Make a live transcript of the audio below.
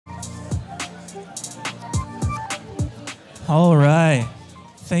All right.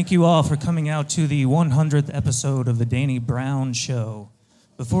 Thank you all for coming out to the 100th episode of the Danny Brown Show.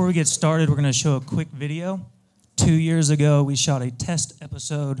 Before we get started, we're going to show a quick video. 2 years ago, we shot a test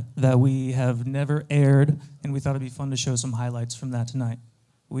episode that we have never aired, and we thought it'd be fun to show some highlights from that tonight.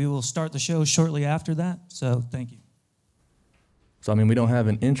 We will start the show shortly after that, so thank you. So, I mean, we don't have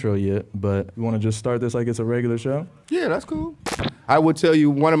an intro yet, but we want to just start this like it's a regular show? Yeah, that's cool. I would tell you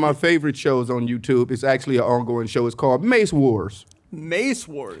one of my favorite shows on YouTube. It's actually an ongoing show. It's called Mace Wars. Mace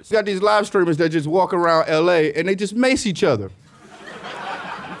Wars? You got these live streamers that just walk around LA and they just mace each other.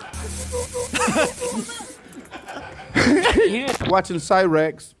 Watching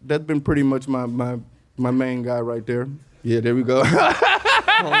Cyrax, that's been pretty much my main guy right there. Yeah, there we go.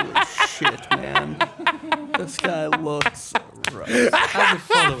 Holy shit, man. This guy looks rough. How's it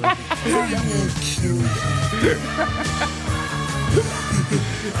following?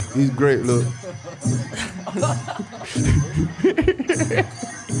 He's great, look.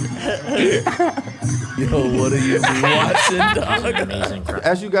 Yo, what are you watching, dog?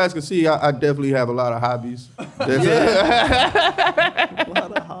 As you guys can see, I definitely have a lot of hobbies. A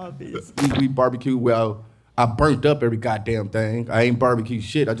lot of hobbies. We barbecue well. I burnt up every goddamn thing. I ain't barbecue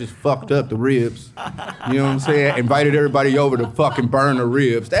shit. I just fucked up the ribs. You know what I'm saying? Invited everybody over to fucking burn the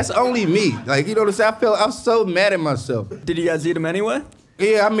ribs. That's only me. Like, you know what I'm saying? I'm so mad at myself. Did you guys eat them anyway?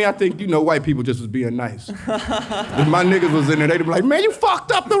 Yeah, I mean, I think, white people just was being nice. If my niggas was in there, they'd be like, man, you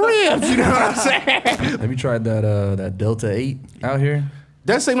fucked up the ribs. You know what I'm saying? Have you tried that Delta 8 out here?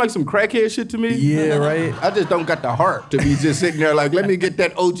 That seemed like some crackhead shit to me. Yeah, right? I just don't got the heart to be just sitting there like, let me get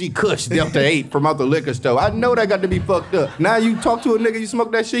that OG Kush Delta 8 from out the liquor store. I know that got to be fucked up. Now you talk to a nigga, you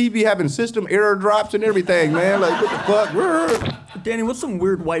smoke that shit, he be having system error drops and everything, man. Like, what the fuck? Danny, what's some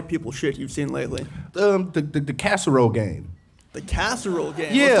weird white people shit you've seen lately? The casserole game. The casserole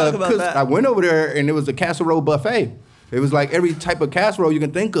game? Yeah, let's talk about because that. I went over there and it was a casserole buffet. It was like every type of casserole you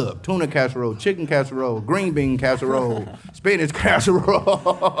can think of. Tuna casserole, chicken casserole, green bean casserole, spinach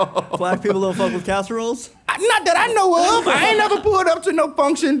casserole. Black people don't fuck with casseroles? Not that I know of. I ain't never pulled up to no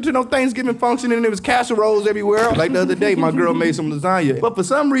function, to no Thanksgiving function, and there was casseroles everywhere. Like the other day, my girl made some lasagna. But for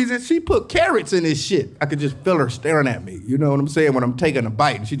some reason, she put carrots in this shit. I could just feel her staring at me. You know what I'm saying? When I'm taking a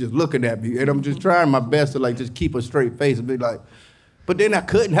bite, and she just looking at me. And I'm just trying my best to like just keep a straight face and be like, but then I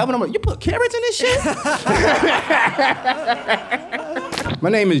couldn't help it. I'm like, you put carrots in this shit? My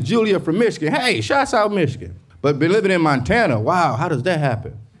name is Julia from Michigan. Hey, shouts out Michigan. But been living in Montana. Wow, how does that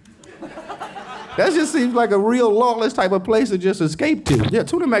happen? That just seems like a real lawless type of place to just escape to. Yeah,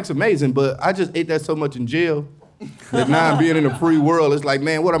 tuna mac's amazing, but I just ate that so much in jail that now I'm being in a free world, it's like,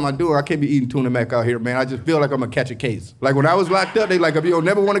 man, what am I doing? I can't be eating tuna mac out here, man. I just feel like I'm gonna catch a case. Like when I was locked up, they like, if you don't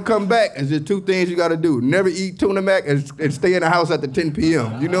never want to come back, it's just two things you gotta do. Never eat tuna mac and stay in the house after 10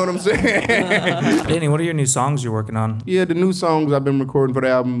 p.m. You know what I'm saying? Danny, what are your new songs you're working on? Yeah, the new songs I've been recording for the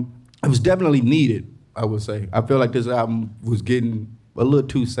album, it was definitely needed, I would say. I feel like this album was getting a little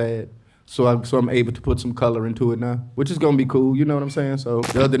too sad. So I'm able to put some color into it now, which is gonna be cool, you know what I'm saying? So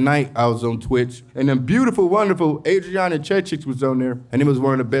the other night, I was on Twitch, and then beautiful, wonderful Adriana Chechik was on there, and it was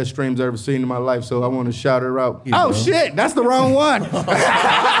one of the best streams I've ever seen in my life, so I want to shout her out. Yeah, oh, shit, that's the wrong one.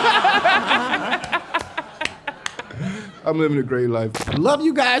 I'm living a great life. Love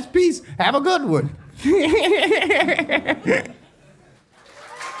you guys, peace, have a good one.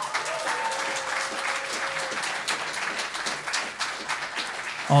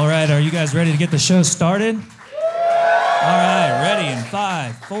 All right, are you guys ready to get the show started? All right, ready in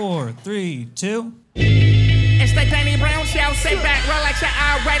 5, 4, 3, 2. It's the Danny Brown Show. Sit back, relax, you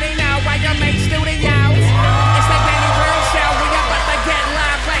already know why you make studios. It's the Danny Brown Show. We about to get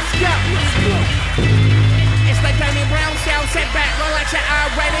live. Let's go. It's the Danny Brown Show. Sit back, relax, you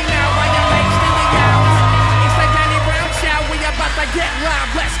already know why you make studios. It's the Danny Brown Show. We about to get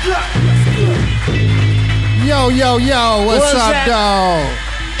live. Let's go. Yo, yo, yo, what's up, dog?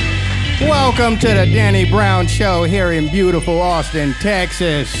 Welcome to the Danny Brown Show here in beautiful Austin,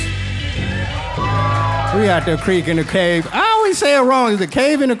 Texas. We at the creek in the cave. I always say it wrong. Is the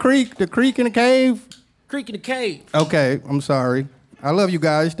cave in the creek? The creek in the cave? Creek in the cave. Okay, I'm sorry. I love you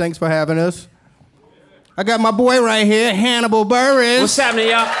guys. Thanks for having us. I got my boy right here, Hannibal Buress. What's happening,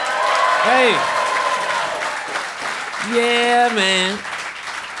 y'all? Hey. Yeah, man.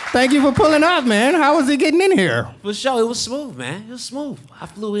 Thank you for pulling up, man. How was it getting in here? For sure, it was smooth, man. It was smooth. I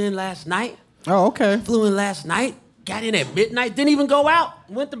flew in last night. Oh, okay. Got in at midnight, didn't even go out,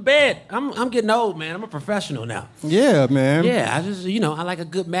 went to bed. I'm getting old, man. I'm a professional now. Yeah, man. Yeah, I just, I like a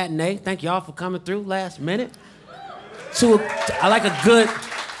good matinee. Thank y'all for coming through last minute. I like a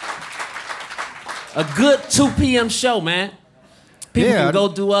good 2 p.m. show, man. People Yeah. can go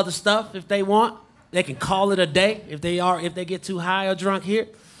do other stuff if they want. They can call it a day if they get too high or drunk here.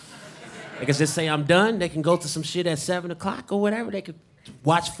 They can just say I'm done. They can go to some shit at 7 o'clock or whatever. They could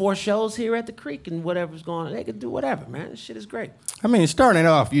watch 4 shows here at the creek and whatever's going on. They could do whatever, man. This shit is great. I mean, starting it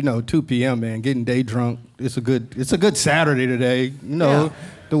off, 2 p.m., man, getting day drunk. It's a good Saturday today. Yeah.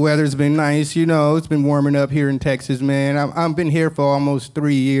 The weather's been nice. It's been warming up here in Texas, man. I've been here for almost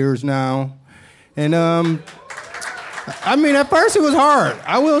 3 years now, and I mean, at first it was hard.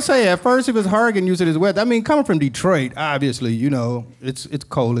 I will say, at first it was hard getting used to this weather. I mean, coming from Detroit, obviously, it's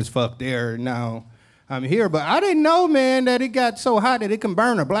cold as fuck there now. I'm here, but I didn't know, man, that it got so hot that it can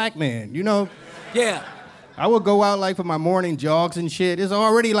burn a black man. Yeah. I would go out like for my morning jogs and shit. It's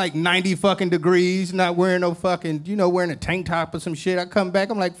already like 90 fucking degrees, not wearing no fucking, wearing a tank top or some shit. I come back,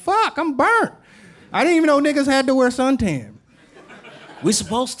 I'm like, fuck, I'm burnt. I didn't even know niggas had to wear suntan. We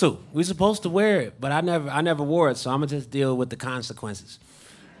supposed to wear it, but I never wore it, so I'ma just deal with the consequences.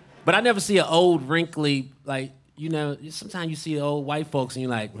 But I never see an old, wrinkly, like, sometimes you see old white folks and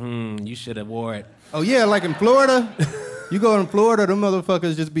you're like, you should have wore it. Oh yeah, like in Florida, you go in Florida, them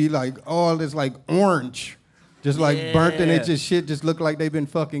motherfuckers just be like all this like orange, just like burnt, and it just shit just look like they've been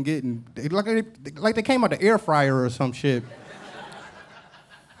fucking getting, like they came out the air fryer or some shit.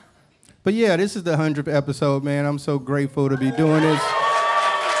 But yeah, this is the 100th episode, man. I'm so grateful to be doing this.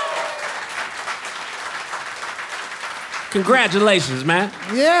 Congratulations, man.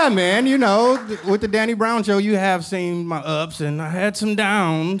 Yeah, man, with the Danny Brown Show, you have seen my ups and I had some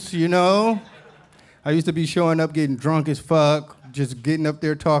downs, I used to be showing up getting drunk as fuck, just getting up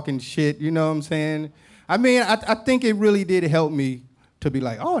there talking shit, you know what I'm saying? I mean, I think it really did help me to be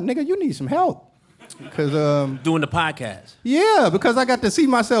like, oh, nigga, you need some help. Because doing the podcast. Yeah, because I got to see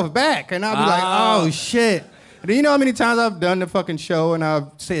myself back, and I'll be like, oh, shit. And then you know how many times I've done the fucking show and I've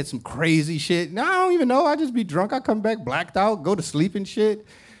said some crazy shit? And I don't even know. I just be drunk. I come back blacked out, go to sleep and shit.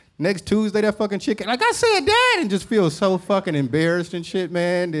 Next Tuesday, that fucking chicken, like I said that, and just feel so fucking embarrassed and shit,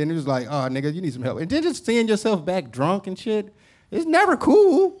 man. Then it was like, oh, nigga, you need some help. And then just seeing yourself back drunk and shit, it's never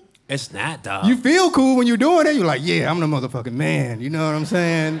cool. It's not, dog. You feel cool when you're doing it. You're like, yeah, I'm the motherfucking man. You know what I'm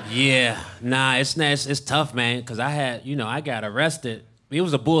saying? Yeah. Nah, it's tough, man, because I got arrested. It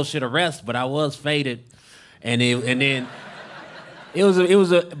was a bullshit arrest, but I was faded. And then it was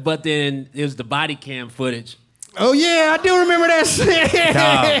the body cam footage. Oh yeah, I do remember that shit.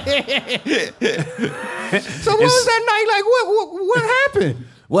 So what was that night like? What happened?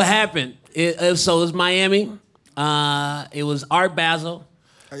 What happened? So it was Miami. It was Art Basel.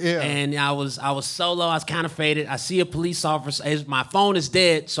 Yeah. And I was solo. I was kind of faded. I see a police officer. My phone is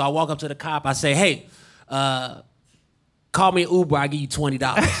dead, so I walk up to the cop. I say, "Hey, call me an Uber. I give you $20."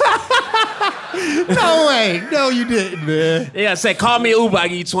 No way. No, you didn't, man. Yeah, I said, call me an Uber, I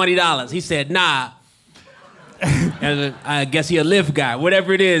give you $20. He said, nah. And I guess he a Lyft guy.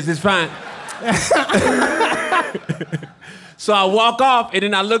 Whatever it is, it's fine. So I walk off, and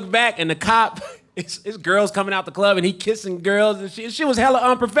then I look back, and the cop, it's girls coming out the club, and he kissing girls, and she was hella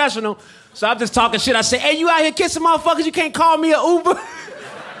unprofessional. So I'm just talking shit. I say, hey, you out here kissing motherfuckers? You can't call me an Uber?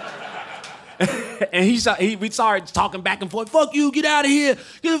 And we started talking back and forth. Fuck you, get out of here.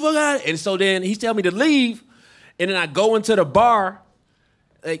 Get the fuck out of here. And so then he tell me to leave. And then I go into the bar,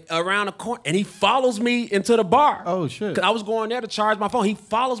 like around the corner, and he follows me into the bar. Oh, shit. 'Cause I was going there to charge my phone. He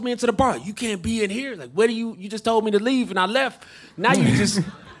follows me into the bar. You can't be in here. Like, where do you just told me to leave and I left. Now you just,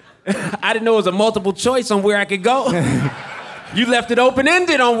 I didn't know it was a multiple choice on where I could go. You left it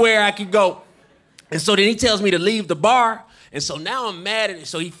open-ended on where I could go. And so then he tells me to leave the bar. And so now I'm mad at it.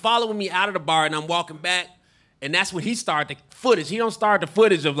 So he following me out of the bar, and I'm walking back, and that's when he started the footage. He don't start the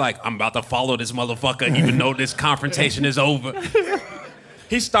footage of like, I'm about to follow this motherfucker even though this confrontation is over.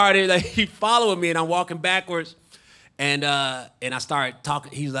 He started, like, he following me, and I'm walking backwards, and I started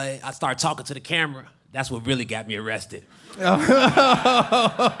talking. He's like, I started talking to the camera. That's what really got me arrested. Is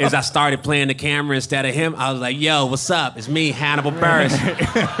I started playing the camera instead of him. I was like, yo, what's up? It's me, Hannibal Buress.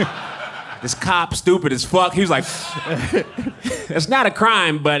 This cop, stupid as fuck. He was like, it's not a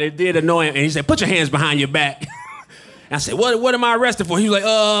crime, but it did annoy him. And he said, put your hands behind your back. And I said, what am I arrested for? He was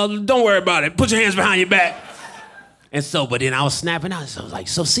like, don't worry about it. Put your hands behind your back. And so, but then I was snapping out. So I was like,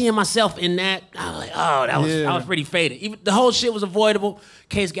 so seeing myself in that, I was like, oh, I was pretty faded. Even the whole shit was avoidable.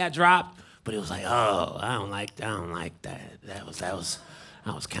 Case got dropped, but it was like, oh, I don't like that. That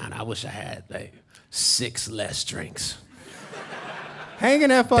was kind of, I wish I had like 6 less drinks. Hanging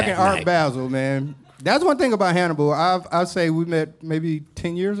that fucking That Art night. Basel, man. That's one thing about Hannibal. I'd say we met maybe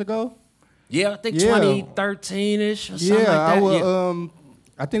 10 years ago. Yeah, I think Yeah. 2013-ish or something like that. I will,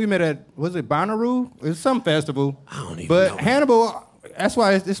 I think we met at, was it Bonnaroo? It was some festival. I don't even but know. Hannibal, that's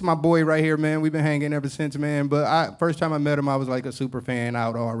why this is my boy right here, man. We've been hanging ever since, man. But first time I met him, I was like a super fan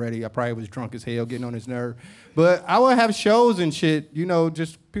out already. I probably was drunk as hell, getting on his nerve. But I would have shows and shit, you know,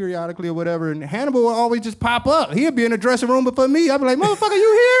 just periodically or whatever. And Hannibal would always just pop up. He'd be in the dressing room before me. I'd be like, motherfucker,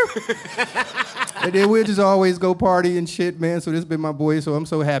 you here? And then we'd just always go party and shit, man. So this has been my boy. So I'm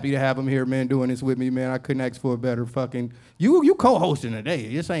so happy to have him here, man, doing this with me, man. I couldn't ask for a better fucking. You co-hosting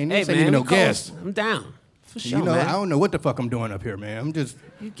today. This ain't even no guest. I'm down. For sure, you know, man. I don't know what the fuck I'm doing up here, man. I'm just.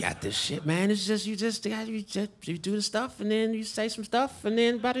 You got this shit, man. It's just you do the stuff and then you say some stuff and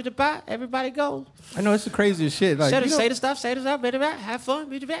then everybody go. I know it's the craziest shit. Like, say the stuff, have fun,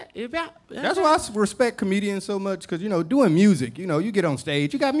 That's why I respect comedians so much, because, you know, doing music, you know, you get on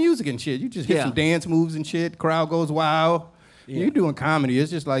stage, you got music and shit. You just hit some dance moves and shit, crowd goes wild. Yeah. You're doing comedy,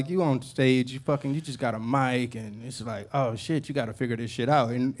 it's just like you on stage, you just got a mic, and it's like, oh shit, you got to figure this shit out.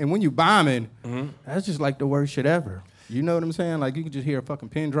 And when you bombing, that's just like the worst shit ever. You know what I'm saying? Like, you can just hear a fucking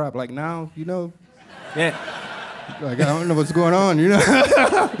pin drop. Like, now, you know? Yeah. Like, I don't know what's going on, you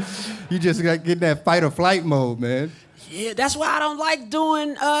know? You just got to get in that fight or flight mode, man. Yeah, that's why I don't like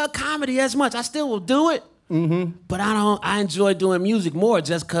doing comedy as much. I still will do it, but I enjoy doing music more,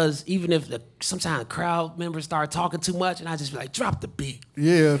 just because even if sometimes crowd members start talking too much, and I just be like, drop the beat.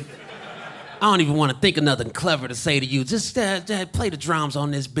 Yeah. I don't even want to think of nothing clever to say to you. Just play the drums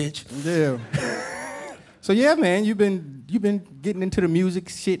on this bitch. Yeah. So yeah, man, you've been getting into the music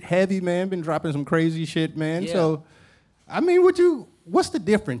shit heavy, man. Been dropping some crazy shit, man. Yeah. So, I mean, what's the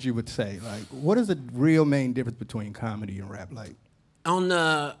difference you would say? Like, what is the real main difference between comedy and rap? Like,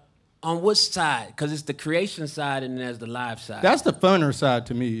 on which side? Because it's the creation side and then there's the live side. That's the funner side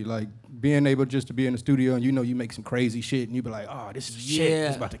to me. Like, being able just to be in the studio and you know you make some crazy shit and you be like, oh, this is shit.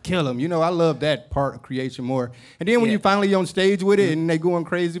 It's about to kill him. You know, I love that part of creation more. And then when you finally on stage with it and they going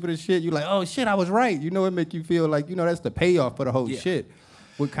crazy for the shit, you're like, oh shit, I was right. You know, it make you feel like, you know, that's the payoff for the whole shit.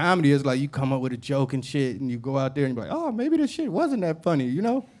 With comedy, it's like you come up with a joke and shit and you go out there and you're like, oh, maybe this shit wasn't that funny, you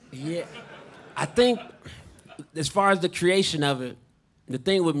know? Yeah. I think as far as the creation of it, the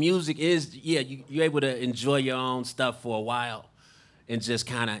thing with music is, you're able to enjoy your own stuff for a while and just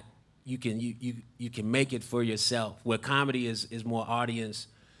kind of, you can make it for yourself, where comedy is more audience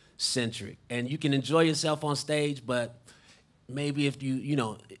centric, and you can enjoy yourself on stage, but maybe if you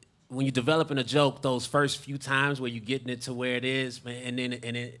know when you're developing a joke, those first few times where you're getting it to where it is, man, and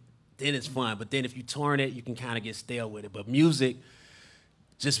then it's fun. But then if you turn it, you can kind of get stale with it. But music,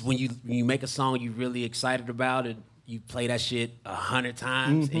 just when you make a song you're really excited about it, you play that shit 100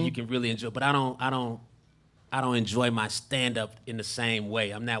 times and you can really enjoy it. But I don't enjoy my stand-up in the same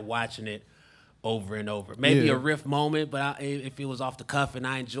way. I'm not watching it over and over. Maybe a riff moment, but if it was off the cuff and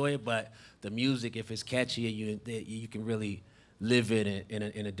I enjoy it, but the music, if it's catchy, you can really live it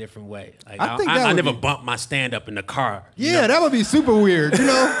in a different way. Like, I never bump my stand-up in the car. Yeah, you know? that would be super weird, you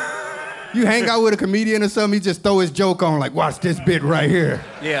know? You hang out with a comedian or something, he just throw his joke on, like, watch this bit right here.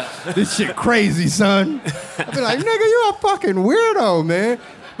 Yeah. This shit crazy, son. I'd be like, nigga, you a fucking weirdo, man.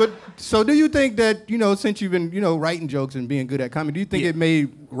 But so do you think that, you know, since you've been, you know, writing jokes and being good at comedy, do you think it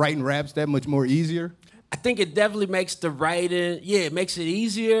made writing raps that much more easier? I think it definitely makes the writing, it makes it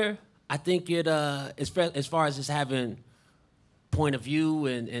easier. I think it, as far as just having point of view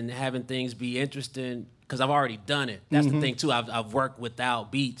and having things be interesting, because I've already done it. That's the thing, too. I've worked without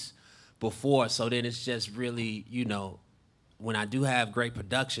beats before, so then it's just really, you know, when I do have great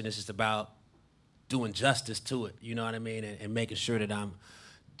production, it's just about doing justice to it, you know what I mean, and making sure that I'm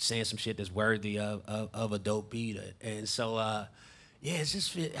saying some shit that's worthy of a dope beat. And so, it's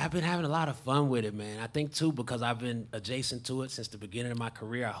just, I've been having a lot of fun with it, man. I think, too, because I've been adjacent to it since the beginning of my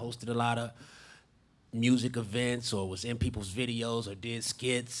career. I hosted a lot of music events or was in people's videos or did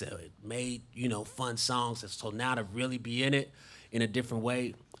skits or made, you know, fun songs. And so now to really be in it in a different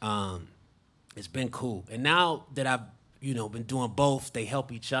way, it's been cool. And now that I've, you know, been doing both, they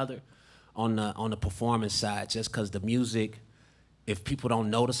help each other on the performance side, just because the music, if people don't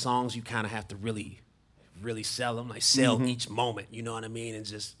know the songs, you kind of have to really sell them, like sell each moment, you know what I mean, and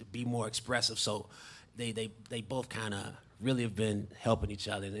just be more expressive. So they both kind of really have been helping each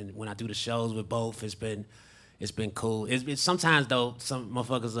other. And when I do the shows with both, it's been cool. It's sometimes though, some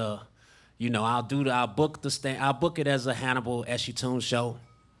motherfuckers you know, I'll book it as a Hannibal SU Tune show,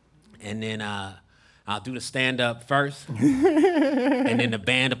 and then I'll do the stand-up first, and then the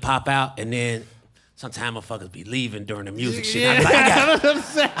band will pop out, and then sometimes motherfuckers be leaving during the music shit.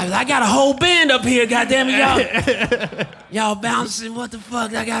 I got a whole band up here, goddamn it, y'all bouncing, what the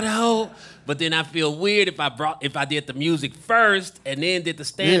fuck, I got a whole... But then I feel weird if I did the music first and then did the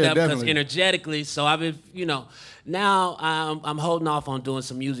stand-up, because energetically, so I've been, you know, now I'm holding off on doing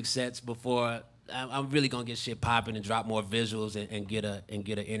some music sets before I'm really gonna get shit popping and drop more visuals and get an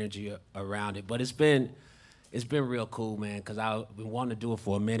energy around it. But it's been real cool, man, because I've been wanting to do it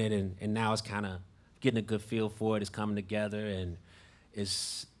for a minute, and now it's kind of getting a good feel for it. It's coming together, and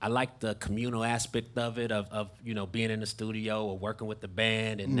I like the communal aspect of it, of being in the studio or working with the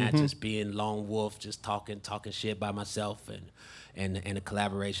band, and not just being lone wolf, just talking shit by myself, and the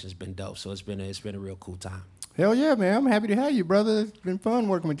collaboration's been dope. So it's been a real cool time. Hell yeah, man! I'm happy to have you, brother. It's been fun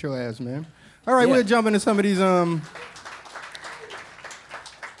working with your ass, man. All right, Yeah. we'll jump into some of these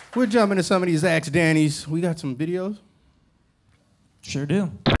Ask Danny's. We got some videos. Sure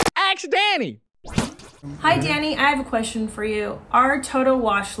do. Ask Danny. Hi, Danny. I have a question for you. Our Toto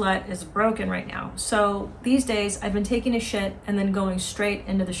washlet is broken right now. So these days, I've been taking a shit and then going straight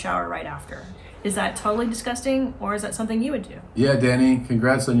into the shower right after. Is that totally disgusting, or is that something you would do? Yeah, Danny,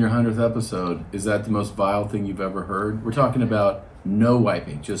 congrats on your 100th episode. Is that the most vile thing you've ever heard? We're talking about no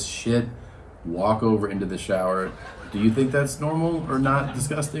wiping, just shit, walk over into the shower. Do you think that's normal or not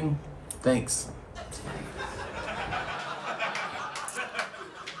disgusting? Thanks.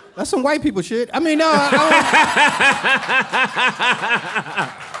 That's some white people shit. I mean, no,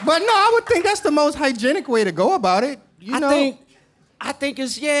 but no, I would think that's the most hygienic way to go about it. I think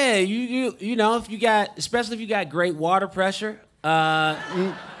it's if you got, especially if you got great water pressure, yeah,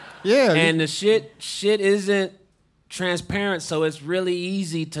 and the shit isn't transparent, so it's really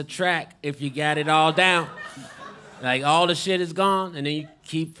easy to track if you got it all down. Like all the shit is gone, and then you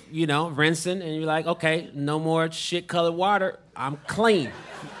keep rinsing, and you're like, okay, no more shit colored water. I'm clean.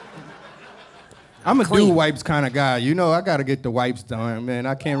 I'm a do wipes kind of guy. I got to get the wipes done, man.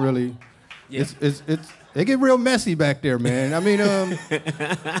 I can't really. Yeah. It get real messy back there, man. I mean,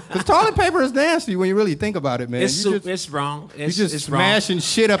 because toilet paper is nasty when you really think about it, man. It's wrong. You just smashing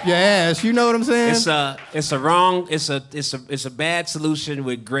shit up your ass. You know what I'm saying? It's a bad solution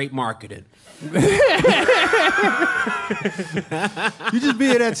with great marketing. You just be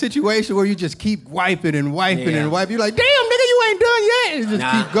in that situation where you just keep wiping and wiping and wiping. You're like, damn, nigga, you ain't done yet. You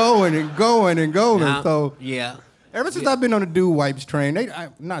just keep going and going and going. So yeah. Ever since I've been on the do wipes train,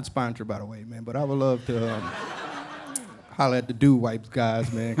 I'm not sponsored by the way, man, but I would love to holler at the do wipes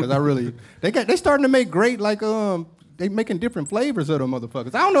guys, man, because they starting to make great they making different flavors of them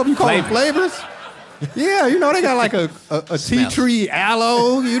motherfuckers. I don't know if you call them flavors. Yeah, they got like a tea tree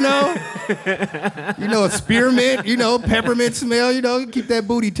aloe, a spearmint, peppermint smell, keep that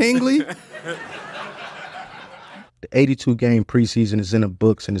booty tingly. The 82-game preseason is in the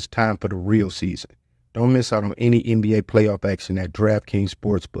books, and it's time for the real season. Don't miss out on any NBA playoff action at DraftKings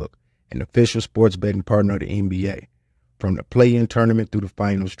Sportsbook, an official sports betting partner of the NBA. From the play-in tournament through the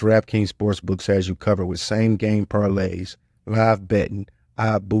finals, DraftKings Sportsbook has you covered with same-game parlays, live betting,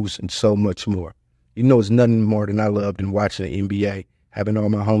 odd boosts, and so much more. It's nothing more than I love than watching the NBA, having all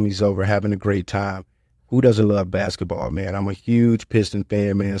my homies over, having a great time. Who doesn't love basketball, man? I'm a huge Piston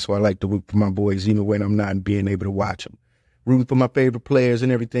fan, man, so I like to root for my boys even when I'm not being able to watch them. Rooting for my favorite players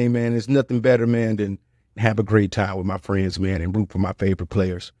and everything, man. There's nothing better, man, than have a great time with my friends, man, and root for my favorite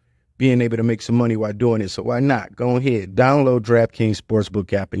players. Being able to make some money while doing it, so why not? Go ahead, download DraftKings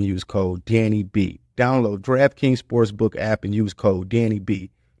Sportsbook app and use code DannyB. Download DraftKings Sportsbook app and use code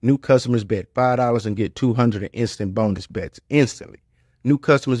DannyB. New customers bet $5 and get $200 in instant bonus bets instantly. New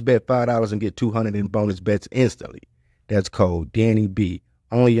customers bet $5 and get $200 in bonus bets instantly. That's code DannyB.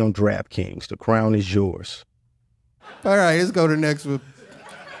 Only on DraftKings. The crown is yours. All right, let's go to the next one.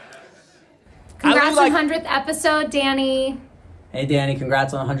 Congrats on 100th episode, Danny. Hey, Danny,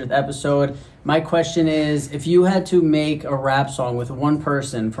 congrats on the 100th episode. My question is, if you had to make a rap song with one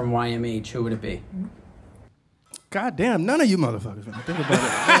person from YMH, who would it be? God damn, none of you motherfuckers want to think about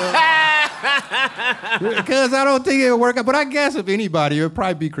it. Because I don't think it would work out. But I guess if anybody, it would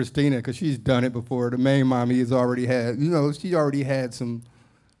probably be Christina, because she's done it before. The main mommy has already had, she already had some.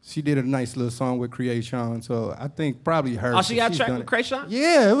 She did a nice little song with Creation, so I think probably her. Oh, she got a track with Creation?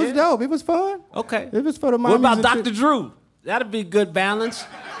 Yeah, it was dope. It was fun. Okay. It was for the mommies. What about Dr. Drew? That'd be a good balance.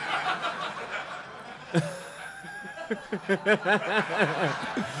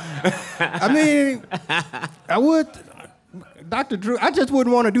 I mean, I would. Dr. Drew, I just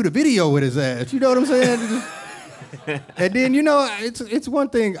wouldn't want to do the video with his ass. You know what I'm saying? And then, it's one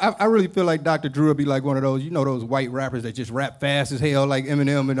thing. I really feel like Dr. Drew would be like one of those, those white rappers that just rap fast as hell like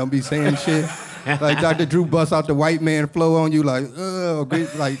Eminem and don't be saying shit. Like Dr. Drew busts out the white man flow on you like,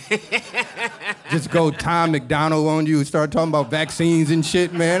 just go Tom McDonald on you and start talking about vaccines and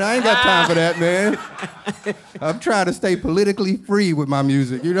shit, man. I ain't got time for that, man. I'm trying to stay politically free with my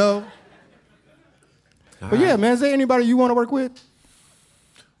music, But yeah, man, is there anybody you want to work with?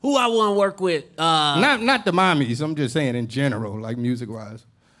 Who I want to work with? Not the mommies. I'm just saying in general, like music-wise.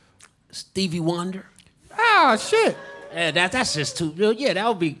 Stevie Wonder. Ah, shit. Yeah, that's just too. Yeah, that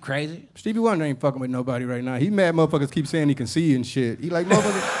would be crazy. Stevie Wonder ain't fucking with nobody right now. He mad motherfuckers keep saying he can see and shit. He like,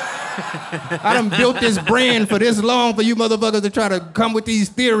 motherfuckers, I done built this brand for this long for you motherfuckers to try to come with these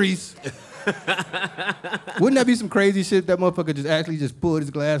theories. Wouldn't that be some crazy shit if that motherfucker just actually just pulled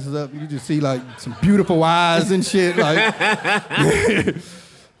his glasses up and you just see like some beautiful eyes and shit? Like,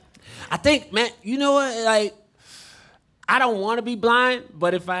 I think, man, you know what? Like, I don't want to be blind,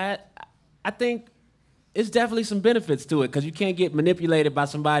 but if I think it's definitely some benefits to it because you can't get manipulated by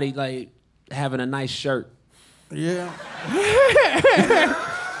somebody like having a nice shirt. Yeah.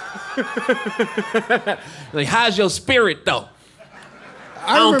 Like, how's your spirit though?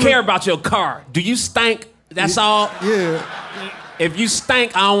 I don't care about your car. Do you stink? That's all. Yeah. If you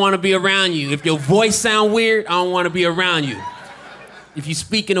stink, I don't want to be around you. If your voice sound weird, I don't want to be around you. If you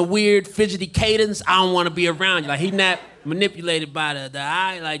speak in a weird, fidgety cadence, I don't want to be around you. Like, he not manipulated by the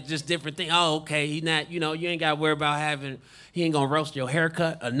eye, like just different things. Oh, okay, he not, you ain't got to worry about he ain't going to roast your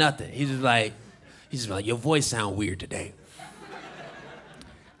haircut or nothing. He's just like, your voice sound weird today.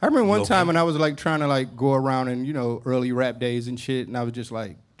 I remember one time when I was like trying to like go around and early rap days and shit, and I was just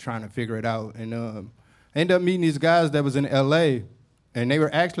like trying to figure it out, and I ended up meeting these guys that was in L.A. and they were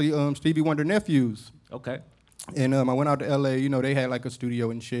actually Stevie Wonder nephews. Okay. And I went out to L.A. They had like a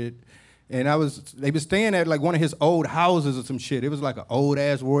studio and shit, and they was staying at like one of his old houses or some shit. It was like an old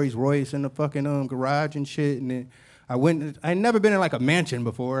ass Rolls Royce in the fucking garage and shit, and then I had never been in like a mansion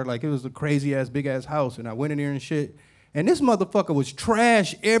before, like it was a crazy ass big ass house, and I went in there and shit. And this motherfucker was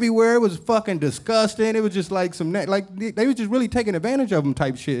trash everywhere. It was fucking disgusting. It was just like they was just really taking advantage of him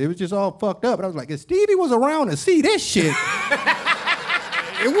type shit. It was just all fucked up. And I was like, if Stevie was around to see this shit,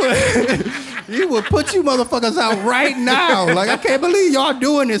 he would put you motherfuckers out right now. Like, I can't believe y'all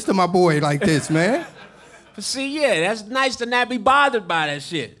doing this to my boy like this, man. But see, yeah, that's nice to not be bothered by that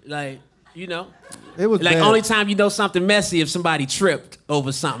shit. Like, It was like bad. only time you know something messy if somebody tripped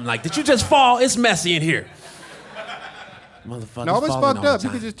over something. Like, did you just fall? It's messy in here. Motherfuckers. No, it was falling fucked all the up. You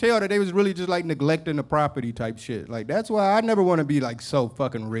time. could just tell that they was really just like neglecting the property type shit. Like, that's why I never want to be like so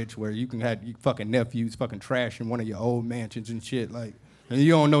fucking rich where you can have your fucking nephews fucking trashing one of your old mansions and shit. Like, and you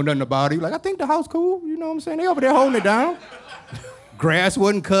don't know nothing about it. Like, I think the house cool. You know what I'm saying? They over there holding it down. Grass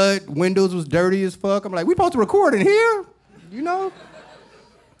wasn't cut. Windows was dirty as fuck. I'm like, we supposed to record in here?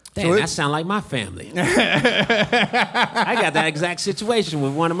 Damn, So that sound like my family. I got that exact situation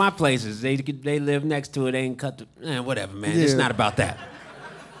with one of my places. They live next to it. They ain't cut the... whatever, man. It's Yeah. not about that.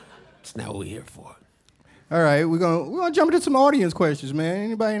 It's not what we're here for. All right, we're gonna jump into some audience questions, man.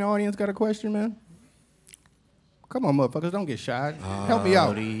 Anybody in the audience got a question, man? Come on, motherfuckers, don't get shy. Help me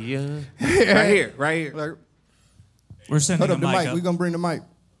out. Right here. Like, We're sending hold up the the mic mic. up. We're gonna bring the mic.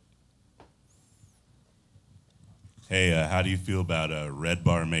 Hey, how do you feel about Red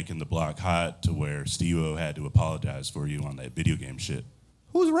Bar making the block hot to where Steve-O had to apologize for you on that video game shit?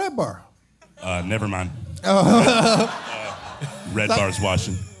 Who's Red Bar? Never mind. Red Bar's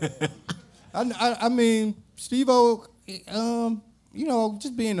watching. I mean, Steve-O,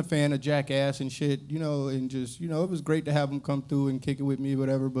 just being a fan of Jackass and shit, and just, it was great to have him come through and kick it with me or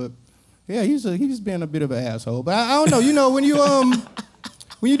whatever, but yeah, he's just being a bit of an asshole. But I don't know, when you,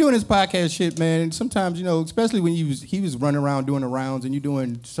 when you're doing this podcast shit, man, sometimes, especially when he was running around doing the rounds and you're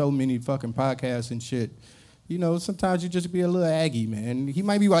doing so many fucking podcasts and shit, sometimes you just be a little aggy, man. He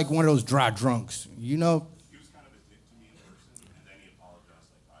might be like one of those dry drunks, He was kind of a dick to me in person, and then he apologized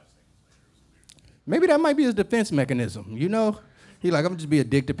like 5 seconds later. It was weird. Maybe that might be his defense mechanism, He like, I'm just be a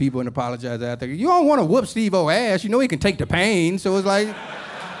dick to people and apologize after. You don't want to whoop Steve-O ass. He can take the pain, so it's like...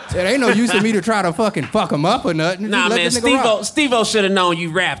 It ain't no use in me to try to fucking fuck him up or nothing. Nah, man, Steve-O should have known you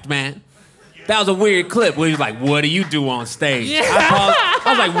rapped, man. That was a weird clip where he was like, what do you do on stage? Yeah. I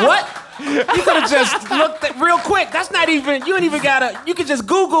was like, what? You could have just looked at real quick. That's not even, you ain't even gotta, you could just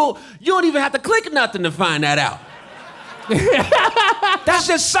Google, you don't even have to click nothing to find that out. That's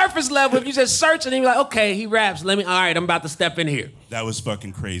just surface level. If you just search and you're like, okay, he raps, all right, I'm about to step in here. That was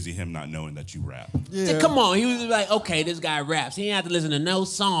fucking crazy, him not knowing that you rap. Yeah. Come on, he was like, okay, this guy raps. He didn't have to listen to no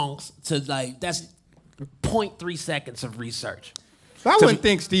songs to that's 0.3 seconds of research. I wouldn't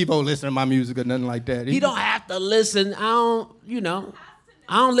think Steve-O listened to my music or nothing like that. He don't have to listen. I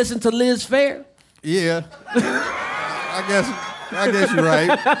don't listen to Liz Fair. Yeah. I guess you're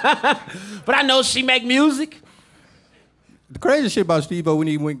right. But I know she make music. The crazy shit about Steve-O when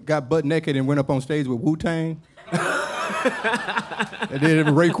he got butt naked and went up on stage with Wu-Tang. And then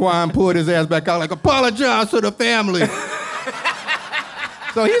Raekwon pulled his ass back out like, apologize to the family.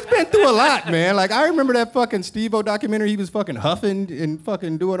 So he's been through a lot, man. Like, I remember that fucking Steve-O documentary. He was fucking huffing and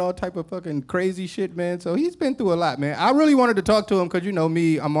fucking doing all type of fucking crazy shit, man. So he's been through a lot, man. I really wanted to talk to him because, you know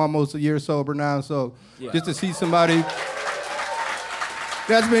me, I'm almost a year sober now. So just to see somebody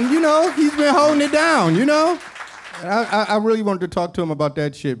that's been, you know, he's been holding it down, you know? And I really wanted to talk to him about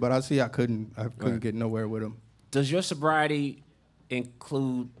that shit, but I couldn't get nowhere with him. Does your sobriety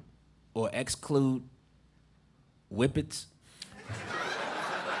include or exclude whippets?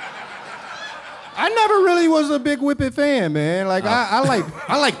 I never really was a big whippet fan, man. Like I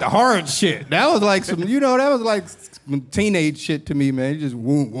like the hard shit. That was like some, you know, that was like some teenage shit to me, man. You just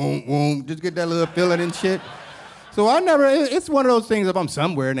woom, woom, woom, just get that little feeling and shit. So it's one of those things, if I'm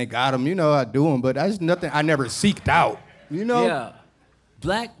somewhere and they got them, you know, I do them, but that's nothing I never seeked out, you know? Yeah.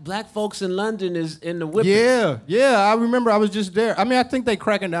 Black folks in London is in the whippets. Yeah, I remember I was just there. I mean, I think they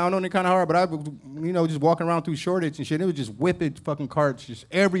cracking down on it kind of hard, but I was, you know, just walking around through Shoreditch and shit. It was just whippet fucking carts, just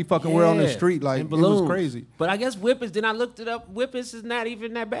every fucking where on the street. Like, it was crazy. But I guess whippets, then I looked it up, whippets is not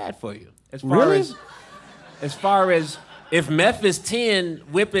even that bad for you. As far as if meth is 10,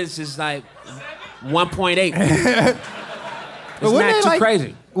 whippets is like 1.8. It's not too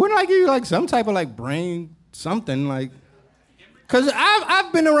crazy. Wouldn't I give you like some type of like brain something like? Cause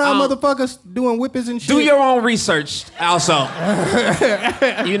I've been around motherfuckers doing whippets and shit. Do your own research also.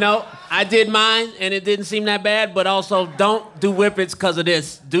 You know, I did mine and it didn't seem that bad, but also don't do whippets because of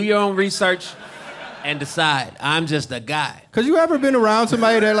this. Do your own research and decide. I'm just a guy. Cause you ever been around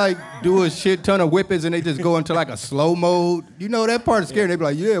somebody that like do a shit ton of whippets and they just go into like a slow mode? You know, that part is scary. They be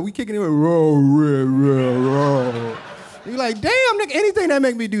like, yeah, we kicking it with roll. You're like, damn, nigga, anything that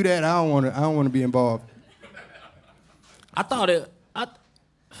make me do that, I don't want to be involved. I'm trying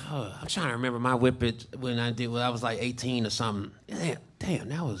to remember my whippet when I was like 18 or something. Damn,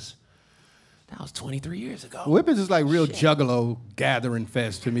 that was 23 years ago. Whippets is like real juggalo gathering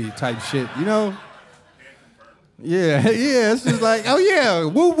fest to me type shit, you know? Yeah, it's just like, oh yeah,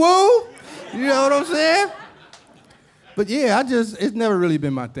 woo woo. You know what I'm saying? But yeah, it's never really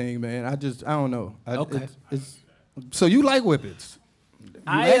been my thing, man. I don't know. Okay. So you like whippets? You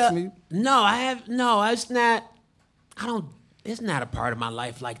asked me. No, it's not. It's not a part of my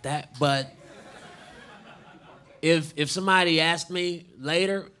life like that, but if somebody asked me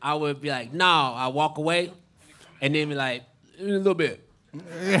later, I would be like, no, I walk away, and then be like, a little bit.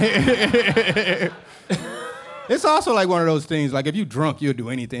 It's also like one of those things, like if you drunk, you'll do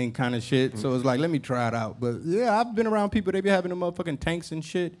anything kind of shit, so it's like, let me try it out. But yeah, I've been around people, they be having the motherfucking tanks and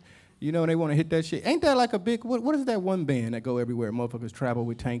shit, you know, and they want to hit that shit. Ain't that like a big, what is that one band that go everywhere, motherfuckers travel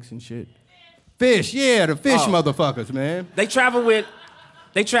with tanks and shit? Fish, yeah, the fish motherfuckers, man. They travel with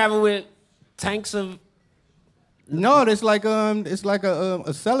tanks of. No, it's like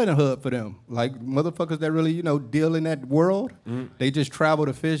a selling hub for them. Like motherfuckers that really, you know, deal in that world. They just travel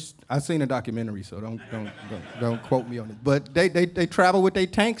to fish. I seen a documentary, so don't quote me on it. But they travel with their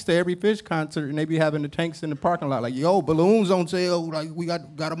tanks to every fish concert, and they be having the tanks in the parking lot. Like, yo, balloons on sale. Like we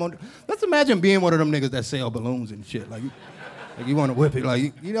got them on. Let's imagine being one of them niggas that sell balloons and shit. Like you want to whip it,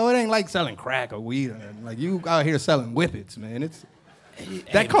 like, you know, it ain't like selling crack or weed. Like, you out here selling whippets, man.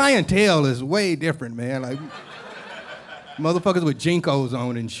 That clientele is way different, man. Like, motherfuckers with Jinkos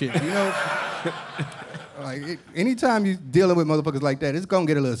on and shit, you know? Like, anytime you dealing with motherfuckers like that, it's gonna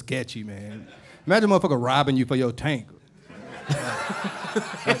get a little sketchy, man. Imagine a motherfucker robbing you for your tank.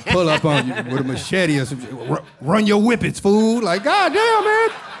 Like, pull up on you with a machete or some shit. Run your whippets, fool. Like, goddamn, man.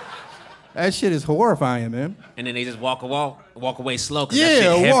 That shit is horrifying, man. And then they just walk away slow.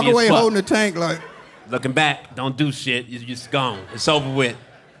 Yeah, walk away holding the tank like. Looking back, don't do shit. You're just gone. It's over with.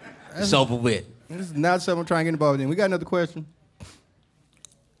 It's over with. This is not something I'm trying to get involved in. We got another question.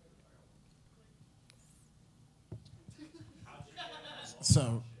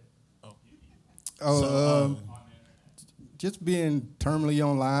 Just being terminally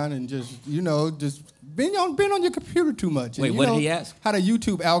online and just, you know, just being on your computer too much. Wait, and, what did he ask? How the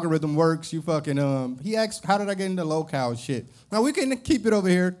YouTube algorithm works. You fucking, he asked, how did I get into locale shit? Now, we can keep it over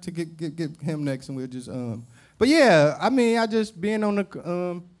here to get him next, and we'll just, But yeah, I mean, I just being on the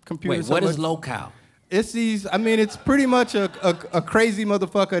computer. Wait, what is locale? It's it's pretty much a crazy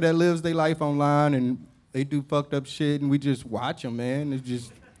motherfucker that lives their life online, and they do fucked up shit, and we just watch them, man.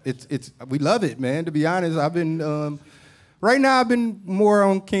 We love it, man. To be honest, I've been, right now I've been more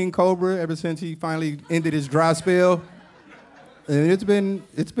on King Cobra ever since he finally ended his dry spell. And it's been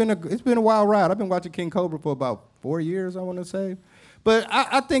a wild ride. I've been watching King Cobra for about 4 years, I want to say. But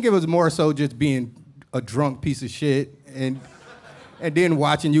I think it was more so just being a drunk piece of shit and then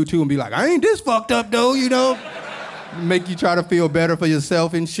watching YouTube and be like, I ain't this fucked up though, you know? Make you try to feel better for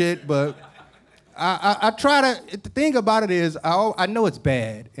yourself and shit, but I try to. The thing about it is, I know it's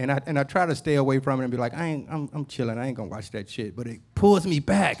bad, and I try to stay away from it and be like, I'm chilling. I ain't gonna watch that shit. But it pulls me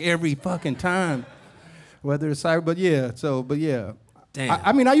back every fucking time, whether it's cyber. But yeah. Damn.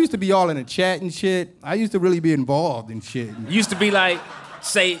 I mean, I used to be all in the chat and shit. I used to really be involved in shit. Used to be like,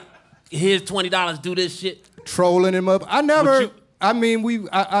 say, here's $20, do this shit. Trolling him up. I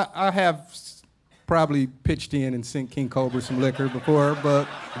have probably pitched in and sent King Cobra some liquor before, but...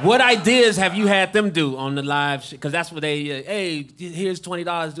 What ideas have you had them do on the live shit? Because that's what they, hey, here's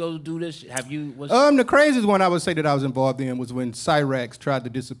 $20, go do this shit. Have you... The craziest one I would say that I was involved in was when Cyrax tried to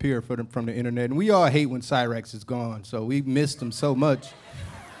disappear from the internet. And we all hate when Cyrax is gone, so we missed him so much.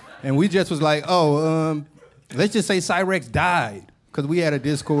 And we just was like, let's just say Cyrax died. Because we had a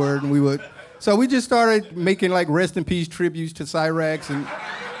Discord and we would... So we just started making like rest in peace tributes to Cyrax, and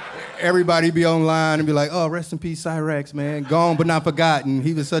everybody be online and be like, oh, rest in peace, Cyrax, man. Gone but not forgotten.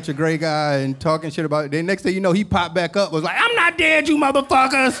 He was such a great guy, and talking shit about it. Then next thing you know, he popped back up, was like, I'm not dead, you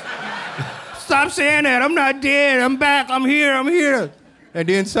motherfuckers. Stop saying that. I'm not dead. I'm back. I'm here. And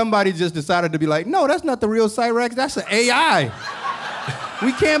then somebody just decided to be like, no, that's not the real Cyrax. That's an AI.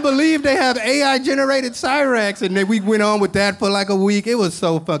 We can't believe they have AI-generated Cyrax. And then we went on with that for like a week. It was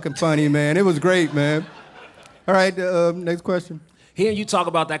so fucking funny, man. It was great, man. All right, next question. Hearing you talk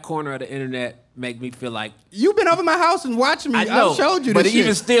about that corner of the internet make me feel like... You've been over my house and watched me. I know, I've showed you this but shit.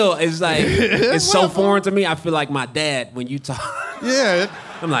 even still, it's like, it's so foreign to me. I feel like my dad when you talk. Yeah.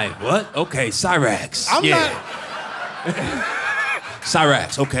 I'm like, what? Okay, Cyrax. I'm not...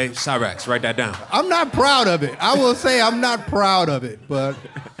 Cyrax, okay, Cyrax, write that down. I'm not proud of it. I will say I'm not proud of it, but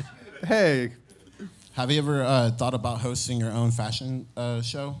hey. Have you ever thought about hosting your own fashion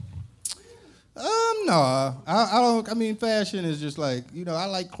show? No, I don't. I mean, fashion is just like, I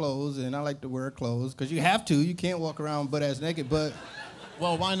like clothes and I like to wear clothes because you have to. You can't walk around butt ass naked, but.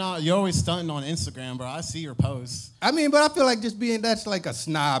 Well, why not? You're always stunting on Instagram, bro. I see your posts. I mean, but I feel like that's like a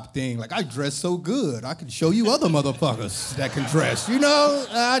snob thing. Like, I dress so good. I can show you other motherfuckers that can dress.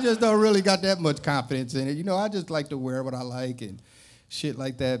 I just don't really got that much confidence in it. I just like to wear what I like and shit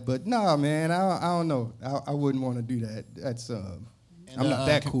like that. But nah, man, I don't know. I wouldn't want to do that. That's I'm not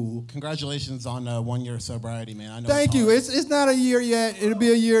that cool. Congratulations on 1 year of sobriety, man. I know. Thank you. It's not a year yet. It'll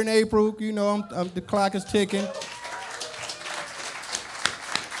be a year in April. The clock is ticking.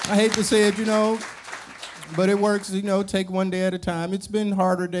 I hate to say it, but it works, take one day at a time. It's been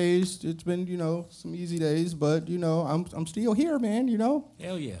harder days. It's been, some easy days, but, I'm still here, man,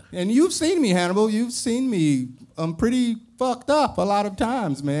 Hell yeah. And you've seen me, Hannibal. You've seen me. I'm pretty fucked up a lot of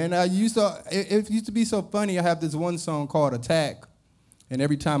times, man. It used to be so funny. I have this one song called Attack, and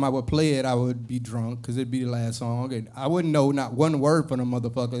every time I would play it, I would be drunk, because it'd be the last song, and I wouldn't know not one word from them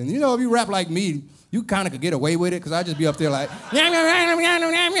motherfuckers. And, if you rap like me, you kind of could get away with it, because I'd just be up there like,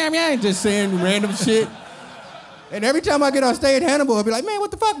 just saying random shit. And every time I get on stage, Hannibal will be like, man, what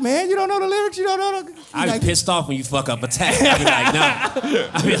the fuck, man? You don't know the lyrics? You don't know the... I'd be pissed off when you fuck up Attack. I'd be like, no.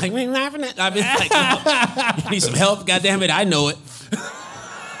 I'd be like, man, laughing at... I'd be like, no. You need some help? God damn it, I know it.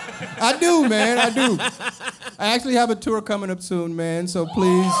 I do, man, I do. I actually have a tour coming up soon, man, so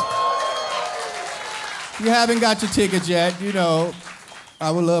please, if you haven't got your tickets yet, I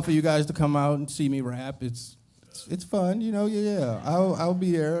would love for you guys to come out and see me rap. It's fun, yeah. I'll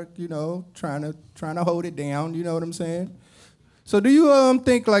be there, trying to hold it down, you know what I'm saying? So do you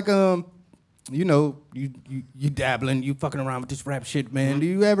think like you dabbling, you fucking around with this rap shit, man. Do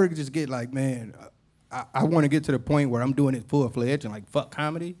you ever just get like, man, I want to get to the point where I'm doing it full-fledged and like fuck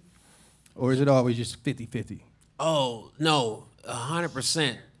comedy? Or is it always just 50-50? Oh, no,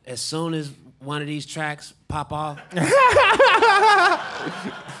 100%. As soon as one of these tracks pop off,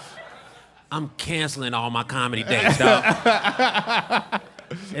 I'm canceling all my comedy dates, dog.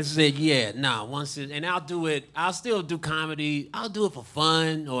 It's it, yeah, nah, and I'll still do comedy. I'll do it for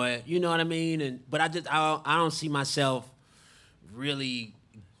fun, or you know what I mean? But I don't see myself really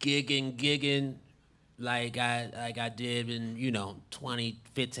gigging like I did in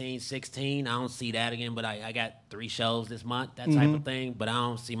 2015, 16. I don't see that again, but I got 3 shows this month, that type of thing. But I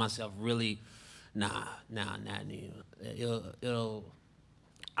don't see myself really, not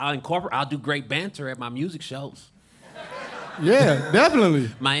I'll do great banter at my music shows. Yeah,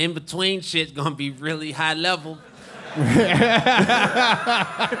 definitely. My in-between shit's gonna be really high level.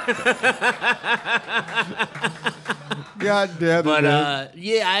 God damn it. But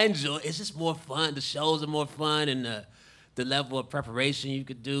yeah, I enjoy it. It's just more fun. The shows are more fun, and the level of preparation you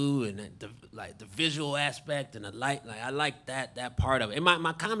could do, and the visual aspect and the light. Like I like that part of it. And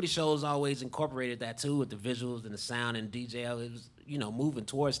my comedy shows always incorporated that too, with the visuals and the sound and DJ. It was moving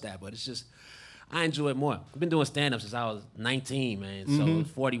towards that, but it's just I enjoy it more. I've been doing stand-up since I was 19, man. So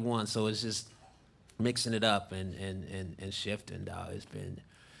 41. So it's just mixing it up and shifting, dog.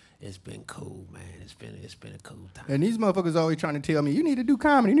 It's been cool, man. It's been a cool time. And these motherfuckers always trying to tell me, you need to do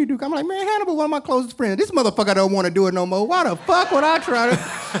comedy, you need to do comedy. I'm like, man, Hannibal, one of my closest friends. This motherfucker don't want to do it no more. Why the fuck would I try to?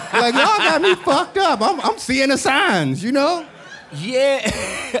 Like, y'all got me fucked up. I'm seeing the signs, you know? Yeah.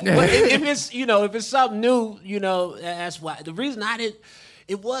 But if it's something new, that's why. The reason I didn't,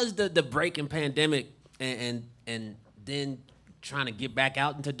 it was the break in pandemic and then trying to get back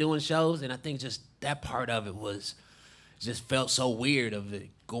out into doing shows. And I think just that part of it just felt so weird of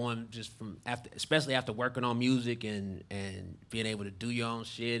it going just from after, especially after working on music and being able to do your own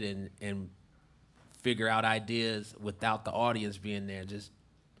shit and figure out ideas without the audience being there. Just,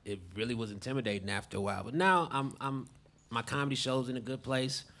 it really was intimidating after a while. But now my comedy show's in a good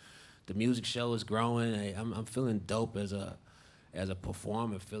place. The music show is growing. I'm feeling dope as a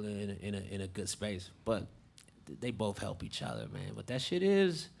performer, feeling in a good space. But they both help each other, man. But that shit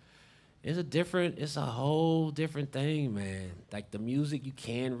is. It's a whole different thing, man. Like the music, you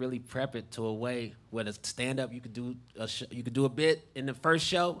can really prep it to a way where the stand-up, you could do a bit in the first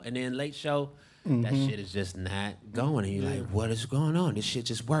show, and then late show, that shit is just not going. And you're like, what is going on? This shit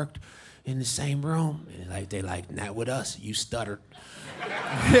just worked in the same room. And they're like, not with us. You stuttered.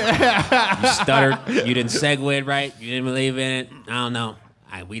 You stuttered. You didn't segue it right. You didn't believe in it. I don't know.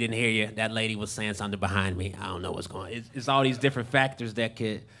 We didn't hear you. That lady was saying something behind me. I don't know what's going on. It's all these different factors that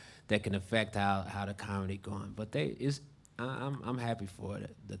can affect how the comedy going. But I'm happy for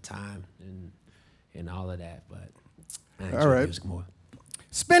the time and all of that. But I enjoy all right. music more.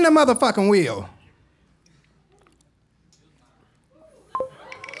 Spin the motherfucking wheel.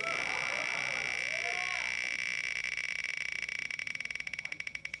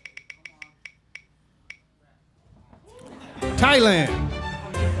 Thailand.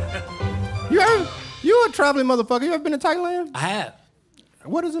 You a traveling motherfucker. You ever been to Thailand? I have.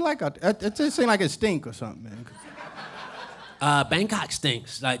 What is it like out there? It just seems like it stink or something, man. Bangkok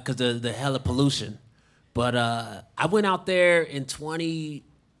stinks, like, cause the hella pollution. But I went out there in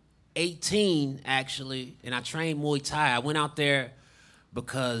 2018, actually, and I trained Muay Thai. I went out there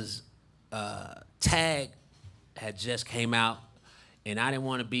because Tag had just came out, and I didn't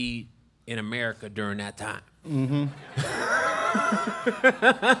want to be in America during that time. Mm-hmm.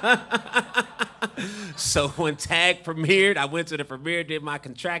 So when Tag premiered, I went to the premiere, did my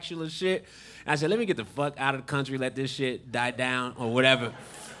contractual shit. And I said, let me get the fuck out of the country, let this shit die down or whatever.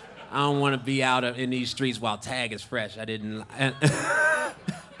 I don't want to be out in these streets while Tag is fresh. I didn't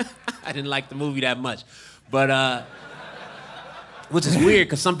like the movie that much. But, which is weird,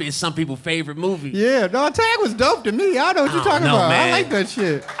 because it's some people's favorite movie. Yeah, no, Tag was dope to me. I know what you're talking about. Man. I like that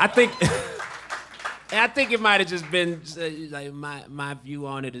shit. I think it might have just been like my view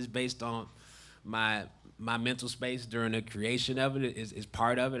on it is based on my mental space during the creation of it is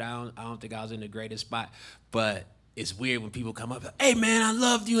part of it. I don't think I was in the greatest spot, but it's weird when people come up, hey man, I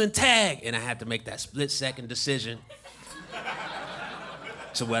loved you in Tag, and I had to make that split-second decision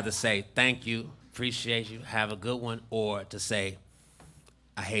to whether say thank you, appreciate you, have a good one, or to say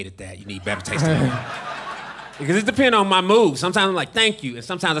I hated that. You need better taste in movies. Because it depends on my mood. Sometimes I'm like, thank you. And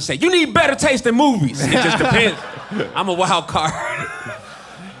sometimes I say, you need better taste in movies. It just depends. I'm a wild card.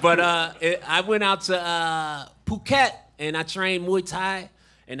 But I went out to Phuket and I trained Muay Thai.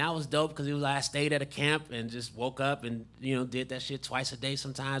 And that was dope because I stayed at a camp and just woke up and did that shit twice a day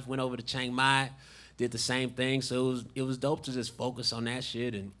sometimes. Went over to Chiang Mai, did the same thing. So it was dope to just focus on that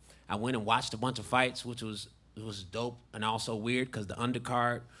shit. And I went and watched a bunch of fights, which was dope and also weird because the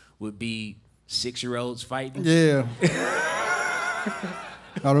undercard would be 6-year-olds fighting. Yeah.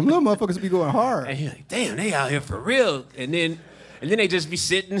 Now them little motherfuckers be going hard. And you're like, damn, they out here for real. And then they just be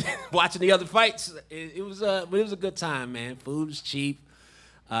sitting watching the other fights. It was a good time, man. Food was cheap.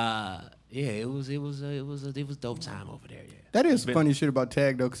 It was dope time over there. Yeah. That is funny shit about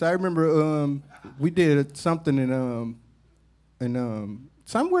Tag though, because I remember we did something in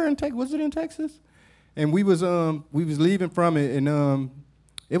somewhere in Texas. Was it in Texas? And we was leaving from it, and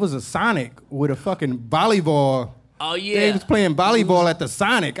it was a Sonic with a fucking volleyball. Oh yeah. They was playing volleyball at the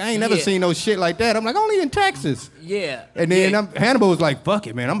Sonic. I ain't never seen no shit like that. I'm like, only in Texas. Yeah. And then Hannibal was like, fuck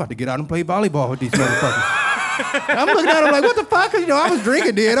it, man. I'm about to get out and play volleyball with these motherfuckers. I'm looking at him like, what the fuck? I was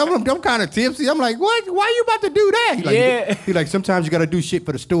drinking then. I'm kind of tipsy. I'm like, what? Why you about to do that? He's like, sometimes you got to do shit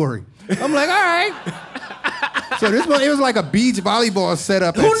for the story. I'm like, all right. So it was like a beach volleyball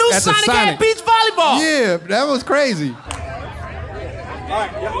setup. Who knew Sonic had beach volleyball? Yeah, that was crazy. All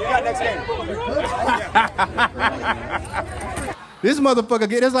right, you got next game. This motherfucker,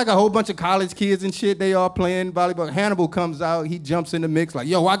 there's like a whole bunch of college kids and shit. They all playing volleyball. Hannibal comes out. He jumps in the mix like,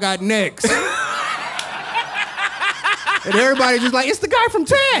 yo, I got next. And everybody just like, it's the guy from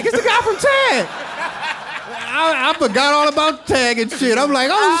Tag. It's the guy from Tag. I forgot all about tagging shit. I'm like,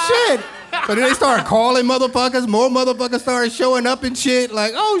 oh shit. So then they started calling motherfuckers. More motherfuckers started showing up and shit.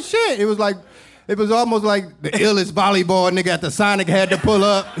 Like, oh shit. It was almost like the illest volleyball nigga at the Sonic had to pull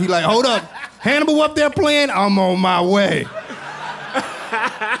up. He like, hold up. Hannibal up there playing? I'm on my way.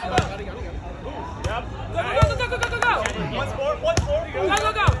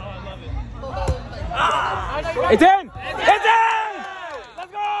 It's in! It's in!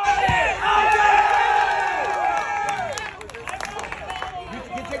 Let's go!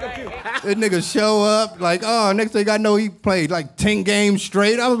 This nigga show up, like, oh, next thing I know, he played like 10 games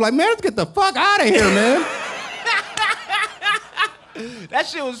straight. I was like, man, let's get the fuck out of here, man. That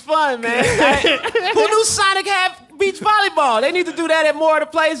shit was fun, man. Who knew Sonic had beach volleyball? They need to do that at more of the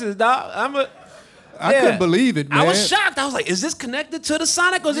places, dog. I couldn't believe it, man. I was shocked. I was like, is this connected to the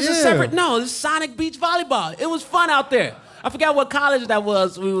Sonic or is this a separate? No, it's Sonic beach volleyball. It was fun out there. I forgot what college that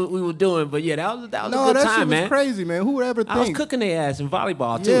was we were doing, but yeah, that was a good time, man. No, that shit was crazy, man. Who would ever think? I was cooking their ass in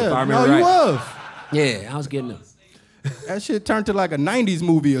volleyball, too, yeah, if I remember right. you was. Yeah, I was getting them. That shit turned to like a 90s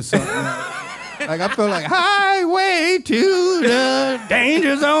movie or something. Like, I felt like, highway to the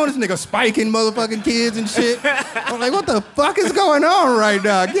danger zone. This nigga spiking motherfucking kids and shit. I'm like, what the fuck is going on right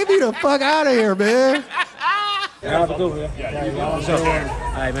now? Get me the fuck out of here, man. Have a good one. Yeah, all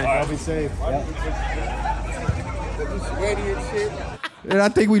right, man. I'll be safe. And I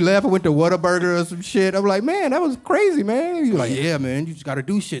think we left and went to Whataburger or some shit. I'm like, man, that was crazy, man. He was like, yeah, man, you just gotta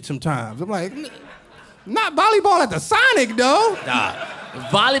do shit sometimes. I'm like, not volleyball at the Sonic, though. Nah,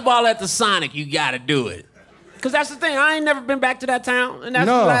 volleyball at the Sonic, you gotta do it. Cause that's the thing. I ain't never been back to that town, and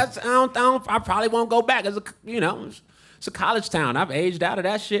that's I probably won't go back. It's a college town. I've aged out of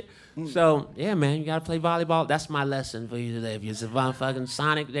that shit. So yeah, man, you gotta play volleyball. That's my lesson for you today. If you're fucking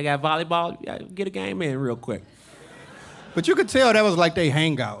Sonic, they got volleyball. You gotta get a game in real quick. But you could tell that was like they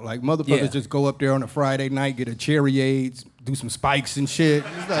hangout. Like motherfuckers just go up there on a Friday night, get a cherry aids, do some spikes and shit.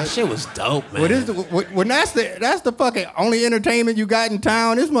 Like, that shit was dope, man. When that's the fucking only entertainment you got in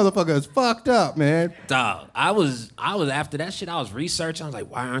town, this motherfucker is fucked up, man. Dog, I was after that shit. I was researching. I was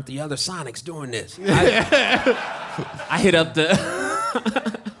like, why aren't the other Sonics doing this? I hit up the.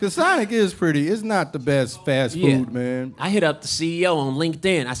 Cause Sonic is pretty. It's not the best fast food, man. I hit up the CEO on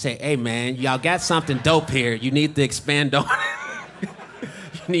LinkedIn. I said, hey, man, y'all got something dope here. You need to expand on it.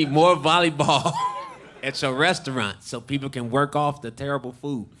 You need more volleyball at your restaurant so people can work off the terrible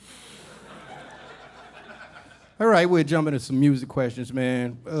food. All right, we'll jump into some music questions,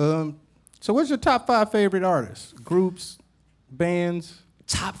 man. So what's your top 5 favorite artists? Groups, bands?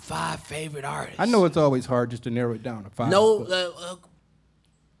 Top 5 favorite artists. I know it's always hard just to narrow it down to 5. No,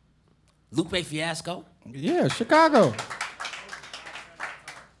 Lupe Fiasco. Yeah, Chicago.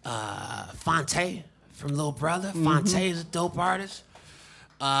 Fonte from Lil Brother. Fonte is a dope artist.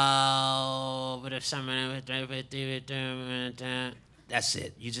 That's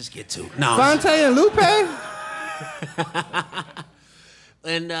it. You just get 2. No. Fonte and Lupe?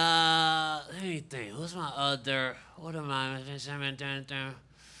 And let me think. What's my other? What am I?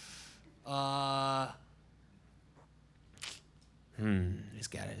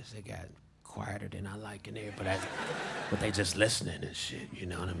 It got quieter than I like in there, but they just listening and shit. You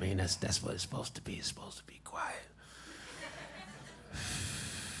know what I mean? That's what it's supposed to be. It's supposed to be quiet.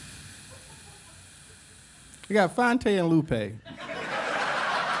 You got Fonte and Lupe.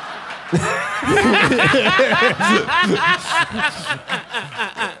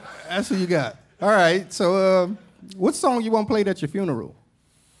 That's who you got. All right, so what song you want played at your funeral?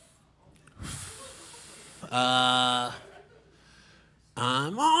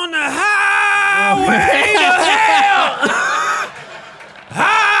 I'm on the highway to hell.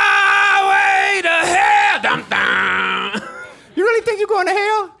 Highway to hell. Dum, dum. You really think you're going to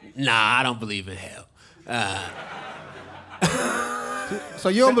hell? Nah, I don't believe in hell. So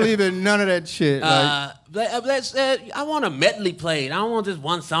you don't believe in none of that shit? I want a medley played. I don't want just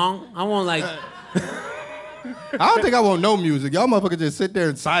one song. I want like... I don't think I want no music. Y'all motherfuckers just sit there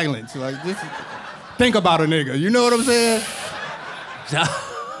in silence. Like, just think about a nigga. You know what I'm saying?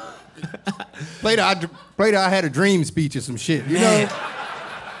 Play the I had a dream speech or some shit. You know?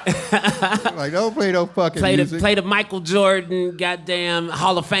 Like, don't play no fucking music. Play the Michael Jordan goddamn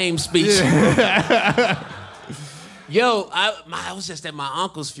Hall of Fame speech. Yeah. Yo, I was just at my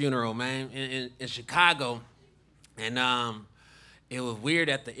uncle's funeral, man, in Chicago. And it was weird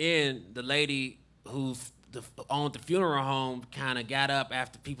at the end. The lady who owned the funeral home kind of got up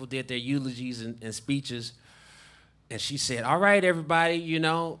after people did their eulogies and speeches. And she said, all right, everybody, you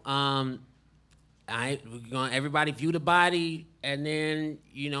know, we're going everybody view the body and then,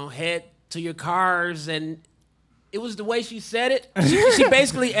 you know, head to your cars and it was the way she said it. She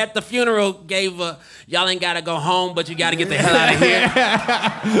basically at the funeral gave a "y'all ain't gotta go home, but you gotta get the hell out of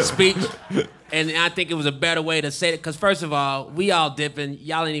here" speech. And I think it was a better way to say it, because first of all, we all dipping.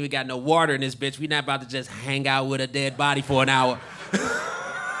 Y'all ain't even got no water in this bitch. We not about to just hang out with a dead body for an hour.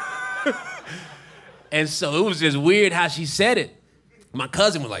 And so it was just weird how she said it. My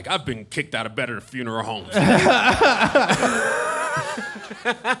cousin was like, "I've been kicked out of better funeral homes."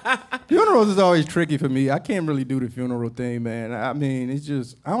 Funerals is always tricky for me. I can't really do the funeral thing, man. I mean, it's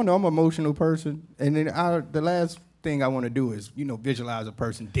just, I don't know, I'm an emotional person. And then the last thing I want to do is, visualize a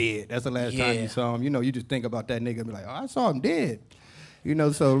person dead. That's the last time you saw him. You just think about that nigga and be like, oh, I saw him dead.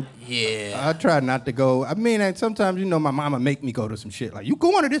 So yeah. I try not to go. I mean, and sometimes, my mama make me go to some shit. Like, you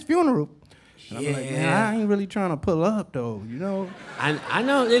going to this funeral? And I'm like, man, I ain't really trying to pull up, though, I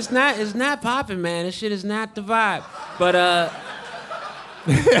know, it's not popping, man. This shit is not the vibe. But,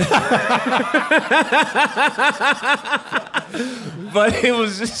 but it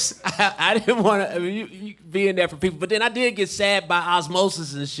was just, I didn't want to, you being there for people. But then I did get sad by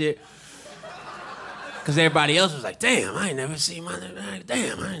osmosis and shit. Because everybody else was like, damn, I ain't never seen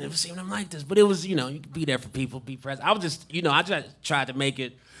them like this. But it was, you could be there for people, be present. I was just, I tried to make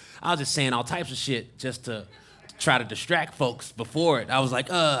it, I was just saying all types of shit just to try to distract folks before it. I was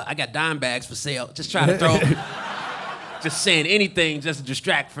like, I got dime bags for sale. Just try to throw, just saying anything just to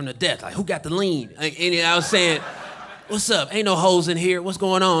distract from the death. Like, who got the lean? Like, I was saying, what's up? Ain't no hoes in here. What's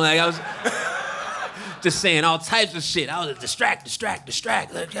going on? Like, I was just saying all types of shit. I was distract.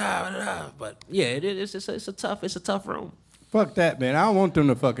 Like, but yeah, it's a tough room. Fuck that, man. I don't want them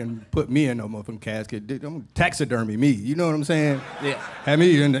to fucking put me in no motherfucking casket. Don't taxidermy me. You know what I'm saying? Yeah. Have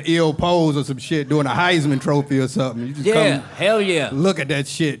me in the ill pose or some shit doing a Heisman Trophy or something. You just come hell yeah. Look at that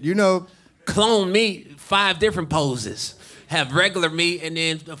shit, Clone me 5 different poses. Have regular me and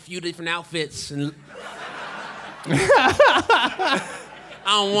then a few different outfits. And I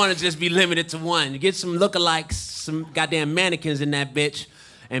don't want to just be limited to one. Get some lookalikes, some goddamn mannequins in that bitch,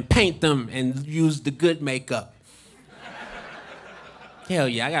 and paint them and use the good makeup. Hell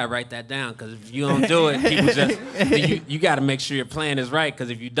yeah, I gotta write that down, because if you don't do it, people just, you gotta make sure your plan is right, because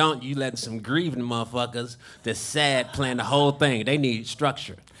if you don't, you letting some grieving motherfuckers that's sad plan the whole thing. They need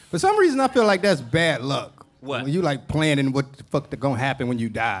structure. For some reason, I feel like that's bad luck. What? When you planning what the fuck gonna happen when you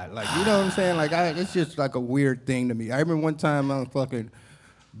die. Like, you know what I'm saying? Like, it's just like a weird thing to me. I remember one time my fucking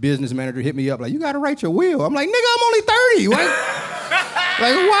business manager hit me up like, you gotta write your will. I'm like, nigga, I'm only 30. Like,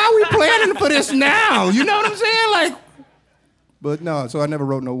 why are we planning for this now? You know what I'm saying? Like, but no, so I never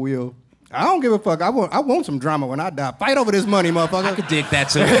wrote no will. I don't give a fuck. I want some drama when I die. Fight over this money, motherfucker. I could dig that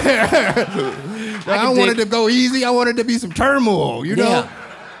too. I don't want it to go easy. I want it to be some turmoil, you know?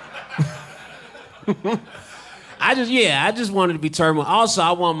 I just wanted to be turmoil. Also,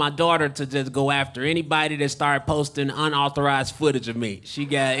 I want my daughter to just go after anybody that started posting unauthorized footage of me. She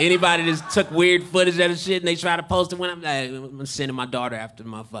got anybody that took weird footage of the shit and they try to post it when I'm sending my daughter after the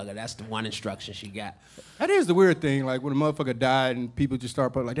motherfucker. That's the one instruction she got. That is the weird thing, like when a motherfucker died and people just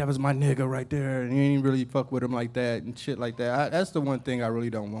start putting like, that was my nigga right there, and you ain't really fuck with him like that and shit like that. That's the one thing I really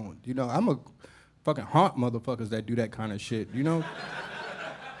don't want. I'm a fucking haunt motherfuckers that do that kind of shit,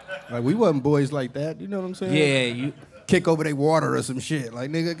 Like, we wasn't boys like that, you know what I'm saying? Yeah, you kick over their water or some shit. Like,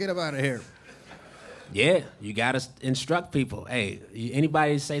 nigga, get up out of here. Yeah, you gotta instruct people. Hey,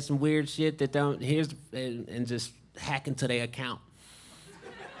 anybody say some weird shit that don't, and just hack into their account.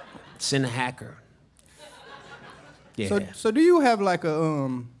 Send a hacker. Yeah. So do you have like a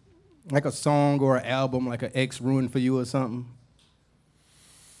song or an album, like an ex ruined for you or something?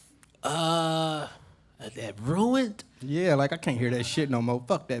 That ruined? Yeah, like I can't hear that shit no more.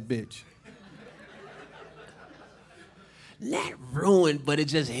 Fuck that bitch. Not ruined, but it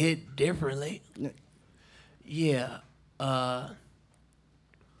just hit differently. Yeah.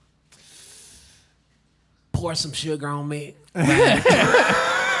 Pour some sugar on me. That's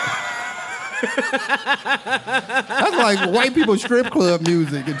like white people strip club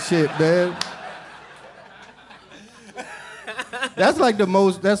music and shit, man. That's like the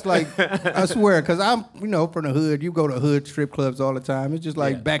most, that's like, I swear, because I'm, from the hood, you go to hood strip clubs all the time. It's just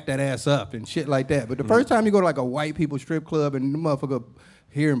like back that ass up and shit like that. But the first time you go to like a white people strip club and the motherfucker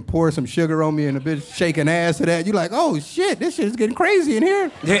hear him pour some sugar on me and a bitch shaking ass to that, you like, oh shit, this shit is getting crazy in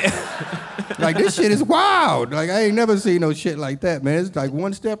here. Yeah. Like, this shit is wild. Like, I ain't never seen no shit like that, man. It's like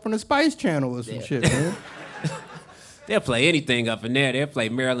one step from the Spice Channel or some shit, man. They'll play anything up in there. They'll play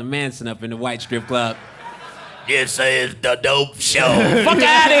Marilyn Manson up in the white strip club. This is the dope show. Fuck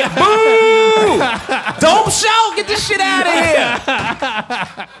out of here. Boo! Dope show? Get this shit out of here.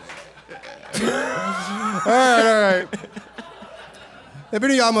 All right. If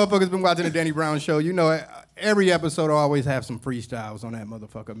any of y'all motherfuckers been watching the Danny Brown show, every episode I always have some freestyles on that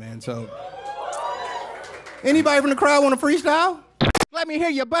motherfucker, man. So, anybody from the crowd want a freestyle? Let me hear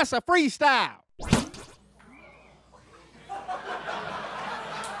you bust a freestyle.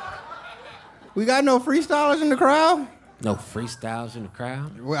 We got no freestylers in the crowd? No freestyles in the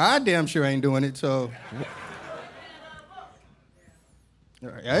crowd? Well, I damn sure ain't doing it, so.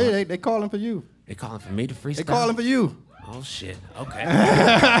 Hey, they calling for you. They calling for me to freestyle? They calling for you. Oh, shit. Okay. He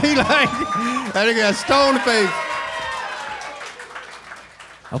like, that nigga got stone face.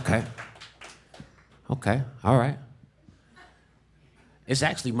 Okay. Okay. All right. It's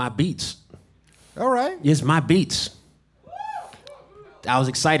actually my beats. All right. It's my beats. I was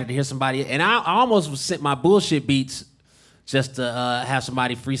excited to hear somebody, and I almost sent my bullshit beats just to have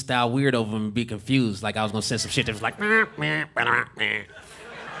somebody freestyle weird over them and be confused. Like I was gonna send some shit that was like,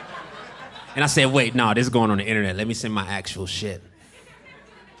 and I said, wait, no, this is going on the internet. Let me send my actual shit.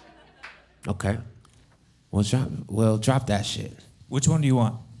 Okay. Well, drop that shit. Which one do you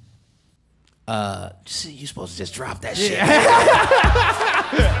want? You're supposed to just drop that shit.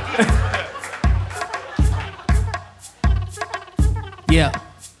 Yeah.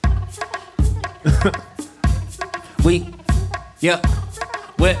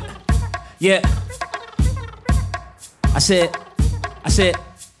 Yeah. I said,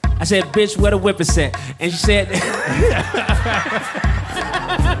 bitch, where the whippets at? And she said,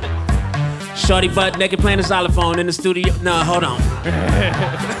 shorty butt naked playing the xylophone in the studio. No, hold on.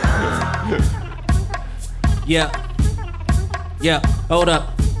 Yeah, hold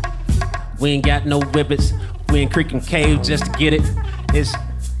up. We ain't got no whippets. We in Creek and Cave just to get it. It's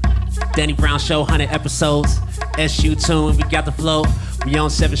Danny Brown Show, 100 episodes. SU tune, we got the flow. We on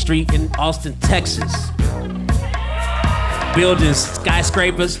 7th Street in Austin, Texas. Buildings,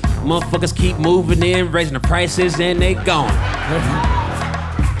 skyscrapers, motherfuckers keep moving in, raising the prices, and they gone.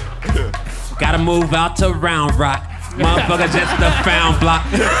 Gotta move out to Round Rock. Motherfuckers just the found block.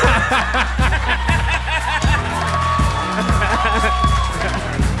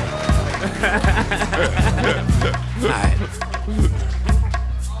 Alright.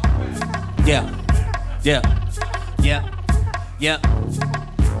 Yeah.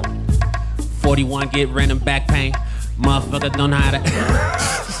 41 get random back pain. Motherfucker don't know how to.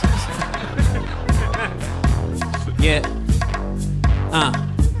 Yeah.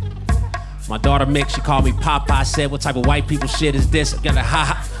 My daughter Mick, she called me Popeye. Said, what type of white people shit is this? I got a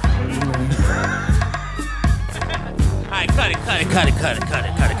ha. Alright, cut it.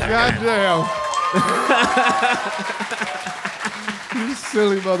 Goddamn. You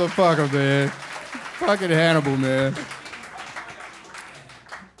silly motherfucker, man. Fucking Hannibal, man.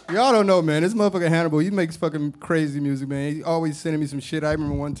 Y'all don't know, man. This motherfucker Hannibal, he makes fucking crazy music, man. He always sending me some shit. I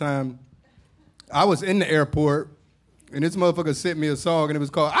remember one time I was in the airport and this motherfucker sent me a song and it was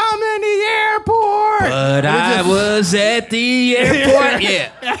called I'm in the Airport. But I was at the airport. Yeah.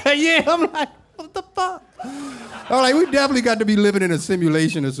 Yeah, I'm like, what the fuck? I'm like, we definitely got to be living in a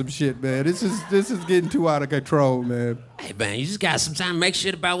simulation or some shit, man. This is getting too out of control, man. Hey, man, you just got to sometimes make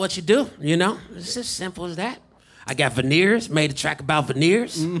shit about what you do, you know? It's as simple as that. I got veneers, made a track about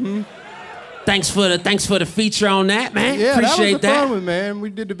veneers. Mm-hmm. Thanks for the feature on that, man. Yeah, appreciate that was a fun one, man. We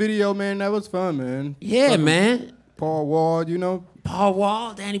did the video, man. That was fun, man. Yeah, fucking man. Paul Wall, you know. Paul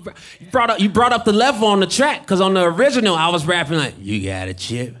Wall, Danny Brown. You brought up the level on the track, because on the original, I was rapping like, you got a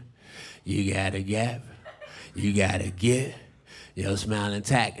chip, you got a gap, you got to get your smile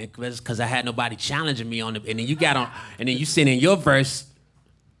intact. Because I had nobody challenging me on it. And then you got on, and then you sent in your verse.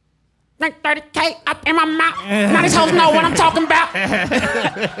 30K up in my mouth. Now these hoes know what I'm talking about.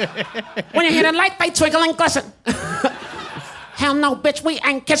 When you hear the light, they twinkle and glisten. Hell no, bitch, we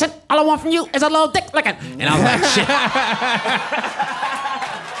ain't kissing. All I want from you is a little dick licking. And I was like,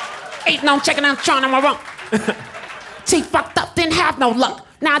 shit. Eating on chicken and trying on my rump. Teeth fucked up, didn't have no luck.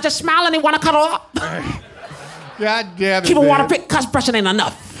 Now I just smile and they wanna cuddle up. God damn it, Keep a man. water pick, cause brushing ain't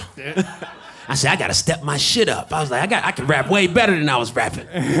enough. I said, I gotta step my shit up. I was like, I can rap way better than I was rapping.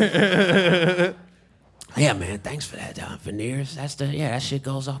 Yeah, man, thanks for that, veneers. That shit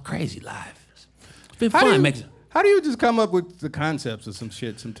goes all crazy live. It's been fun. How do you just come up with the concepts of some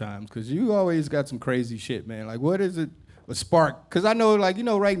shit sometimes? Because you always got some crazy shit, man. Like, what is it, a spark? Because I know, like, you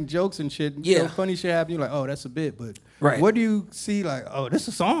know, writing jokes and shit, you know, funny shit happen, you're like, oh, that's a bit, but what do you see, like, oh, this is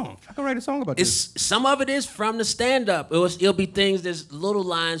a song. I can write a song about this. Some of it is from the stand-up. It'll be things, there's little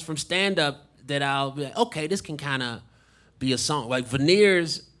lines from stand-up that I'll be like, okay, this can kind of be a song. Like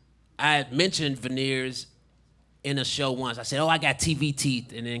veneers, I had mentioned veneers in a show once. I said, oh, I got TV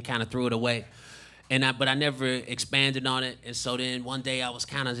teeth, and then kind of threw it away. But I never expanded on it. And so then one day I was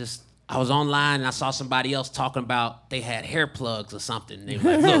kind of just, I was online and I saw somebody else talking about they had hair plugs or something. They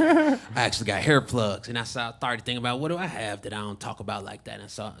were like, look, I actually got hair plugs. And I started thinking about, what do I have that I don't talk about like that?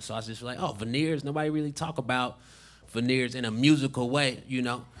 And so I was just like, oh, veneers. Nobody really talk about veneers in a musical way, you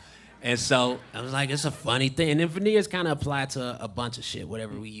know? And so I was like, it's a funny thing. And then veneers kind of apply to a bunch of shit,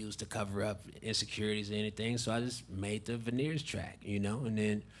 whatever we use to cover up insecurities or anything. So I just made the veneers track, you know, and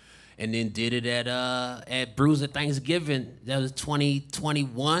then did it at Bruiser Thanksgiving. That was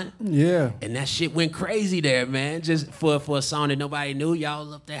 2021. Yeah. And that shit went crazy there, man. Just for a song that nobody knew, y'all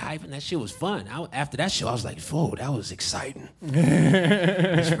was up there hyping. That shit was fun. After that show, I was like, whoa, that was exciting.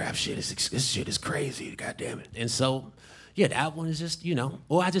 This rap shit is crazy, goddamn it. And so, yeah, that one is just, you know,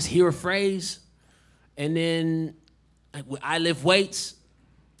 or I just hear a phrase, and then like, with I Lift Weights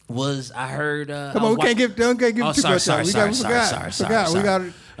was I heard. Come on, we can't give too much time. Sorry. We got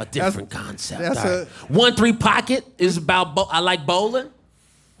a different concept. That's right. 1-3 pocket is about. I like bowling.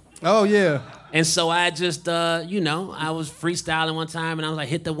 Oh yeah. And so I just, you know, I was freestyling one time, and I was like,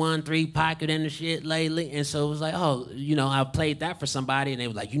 hit the 1-3 pocket and the shit lately, and so it was like, oh, you know, I played that for somebody, and they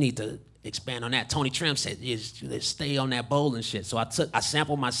were like, you need to expand on that. Tony Trim said, stay on that bowling shit. So I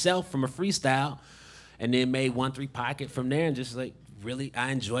sampled myself from a freestyle, and then made 1-3 pocket from there, and just like really,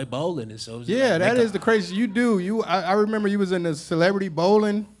 I enjoy bowling, and so it was yeah, that is the crazy. You do. I remember you was in the celebrity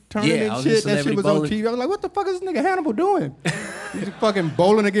bowling tournament shit. That shit was on TV. I was like, what the fuck is this nigga Hannibal doing? He's fucking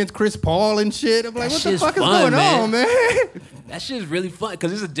bowling against Chris Paul and shit. I'm like, what the fuck is going on, man? That shit is really fun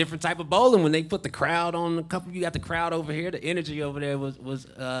because it's a different type of bowling. When they put the crowd on a couple, you got the crowd over here. The energy over there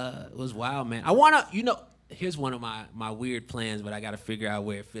was wild, man. I wanna, you know, here's one of my weird plans, but I got to figure out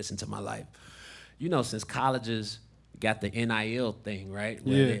where it fits into my life. You know, since colleges got the NIL thing, right?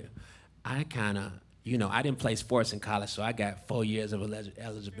 Where I kind of, you know, I didn't play sports in college, so I got 4 years of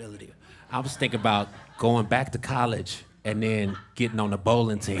eligibility. I was thinking about going back to college and then getting on the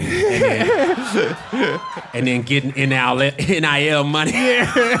bowling team, and then getting NIL money.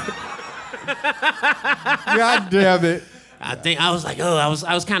 God damn it. I was like, I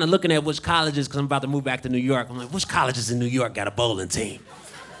was kind of looking at which colleges, because I'm about to move back to New York. I'm like, which colleges in New York got a bowling team?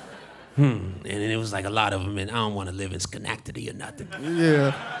 And then it was like a lot of them, and I don't want to live in Schenectady or nothing.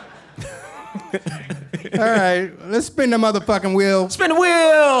 Yeah. All right, let's spin the motherfucking wheel. Spin the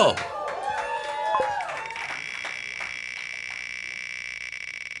wheel!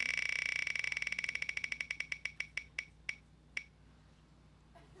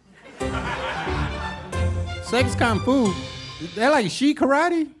 Sex Kung Fu. Is that like Shi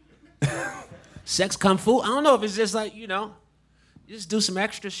Karate? Sex Kung Fu? I don't know if it's just like, you know, you just do some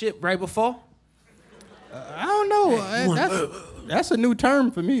extra shit right before. I don't know. That's a new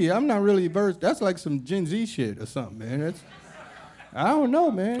term for me. I'm not really versed. That's like some Gen Z shit or something, man. I don't know,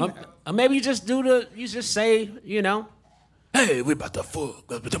 man. Maybe you just you just say, you know, hey, we about to fuck.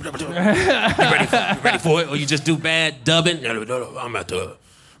 You ready for it? Or you just do bad dubbing. I'm about to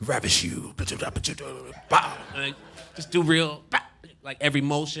ravish you. Just do real, like every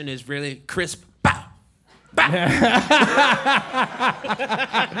motion is really crisp.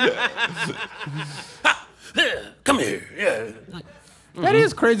 Come here, yeah. That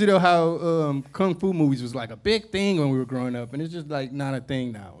is crazy though how Kung Fu movies was like a big thing when we were growing up, and it's just like not a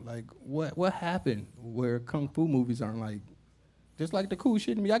thing now. Like what happened where Kung Fu movies aren't like just like the cool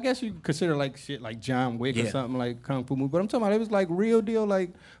shit to me? I guess you could consider like shit like John Wick or something like Kung Fu movie, but I'm talking about it was like real deal.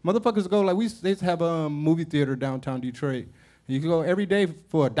 Like motherfuckers go like they used to have a movie theater downtown Detroit. You could go every day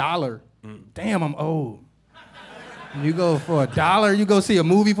for $1. Damn, I'm old. You go for $1, you go see a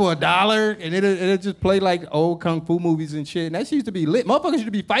movie for $1, and it'll just play like old Kung Fu movies and shit. And that shit used to be lit. Motherfuckers used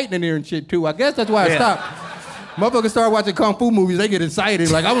to be fighting in there and shit too. I guess that's why I stopped. Motherfuckers start watching Kung Fu movies, they get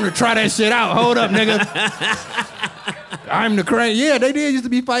excited. Like, I want to try that shit out. Hold up, nigga. I'm the crane. Yeah, they did used to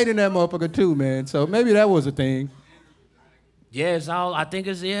be fighting that motherfucker too, man. So maybe that was a thing. Yeah, I think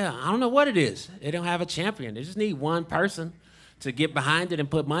it's, I don't know what it is. They don't have a champion. They just need one person to get behind it and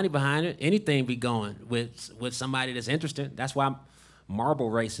put money behind it. Anything be going with somebody that's interested. That's why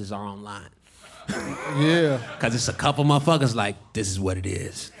marble races are online. Yeah. Because it's a couple motherfuckers like, this is what it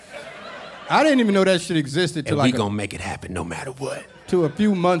is. I didn't even know that shit existed. And we gonna make it happen no matter what. To a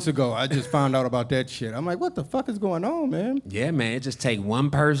few months ago, I just found out about that shit. I'm like, what the fuck is going on, man? Yeah, man, it just take one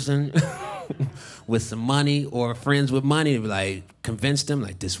person with some money or friends with money to like convince them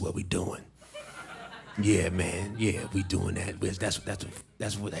like, this is what we doing. Yeah, man. Yeah, we doing that.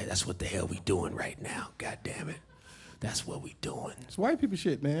 That's what the hell we doing right now. God damn it. That's what we doing. It's white people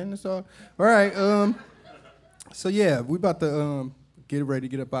shit, man. It's all right. So yeah, we about to get ready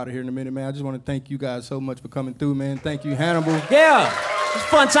to get up out of here in a minute, man. I just want to thank you guys so much for coming through, man. Thank you, Hannibal. Yeah, it's a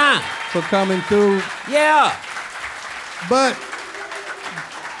fun time. For coming through. Yeah. But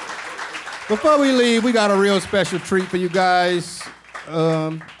Before we leave, we got a real special treat for you guys.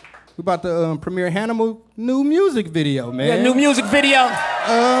 We're about to premiere Hannibal new music video, man. Yeah, new music video.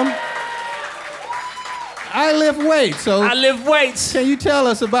 I Lift Weights. So I Lift Weights. Can you tell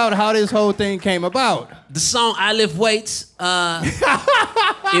us about how this whole thing came about? The song I Lift Weights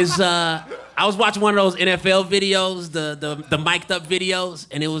is I was watching one of those NFL videos, the mic'd up videos,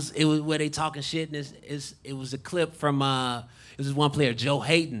 and it was where they talking shit, and it was a clip from it was this one player, Joe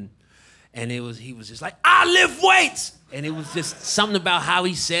Hayden, and he was just like, I lift weights, and it was just something about how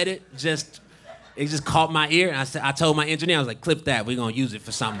he said it just caught my ear, and I told my engineer, I was like, clip that, we're gonna use it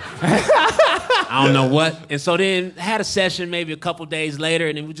for something. I don't know what, and so then had a session maybe a couple days later,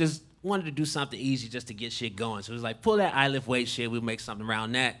 and then we just wanted to do something easy just to get shit going. So it was like, pull that I Lift Weights shit, we'll make something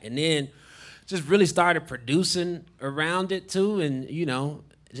around that, and then just really started producing around it too, and you know,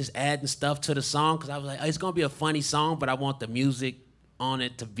 just adding stuff to the song, because I was like, oh, it's gonna be a funny song, but I want the music on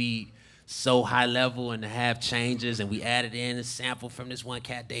it to be so high level and to have changes, and we added in a sample from this one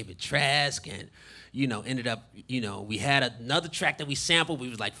cat, David Trask, and you know, ended up, you know, we had another track that we sampled, we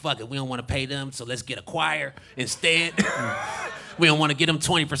was like, fuck it, we don't wanna pay them, so let's get a choir instead. We don't wanna get them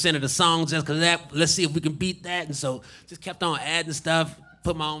 20% of the songs just because of that, let's see if we can beat that, and so just kept on adding stuff,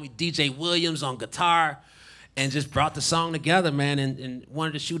 put my homie DJ Williams on guitar, and just brought the song together, man, and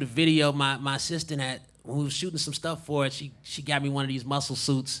wanted to shoot a video. My assistant when we was shooting some stuff for it, she got me one of these muscle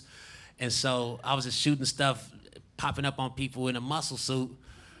suits, and so I was just shooting stuff, popping up on people in a muscle suit,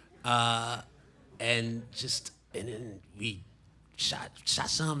 and then we shot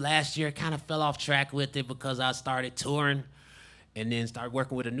some last year, kind of fell off track with it because I started touring, and then started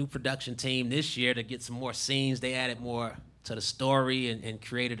working with a new production team this year to get some more scenes. They added more to the story and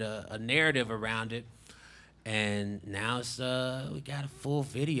created a narrative around it. And now it's we got a full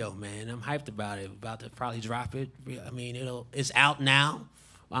video, man. I'm hyped about it. About to probably drop it. I mean, it's out now.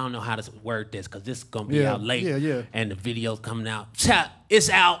 I don't know how to word this because this is gonna be out late. Yeah. And the video's coming out. It's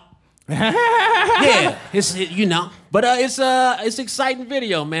out. Yeah, it's you know. But it's an exciting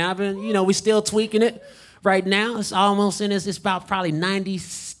video, man. I've been, you know, we still tweaking it right now. It's almost in it's about probably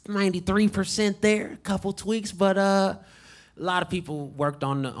 93% there. A couple tweaks, but a lot of people worked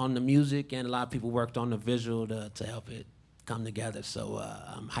on the music, and a lot of people worked on the visual to help it come together. So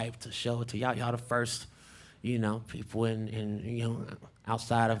I'm hyped to show it to y'all. Y'all the first, you know, people in you know,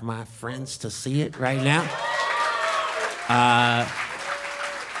 outside of my friends to see it right now.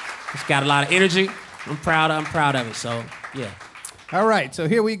 It's got a lot of energy. I'm proud of it. So yeah. All right, so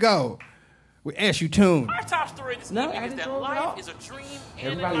here we go. We ask you tune. Our top story this evening is that life is a dream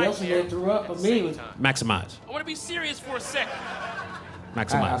and everybody else in here threw up, but me was maximize. I want to be serious for a second.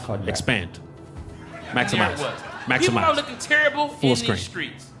 Maximize. Expand. Maximize. People are Maximize. looking terrible Full in screen. these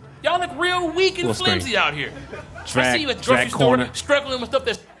streets. Y'all look real weak and Full flimsy screen. out here. I Drag- see you at the grocery drag store corner. struggling with stuff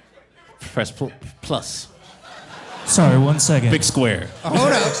that's Press plus. Sorry, 1 second. Big square.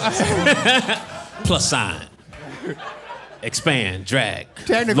 Hold up. Plus sign. Expand, drag.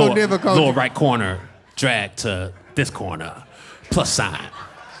 Technical difficulty. Lower right corner, drag to this corner. Plus sign.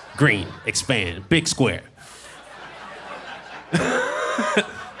 Green, expand, big square.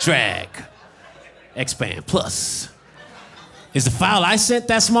 Drag, expand, plus. Is the file I sent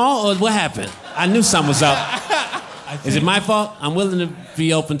that small, or what happened? I knew something was up. Is it my fault? I'm willing to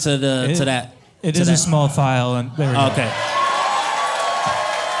be open to that. It is a small file, and there we go. Okay.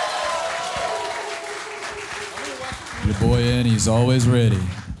 Your boy Annie's always ready.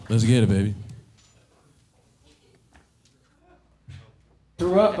 Let's get it, baby.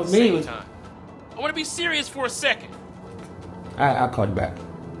 Threw up, but me was. I want to be serious for a second. I'll call you back.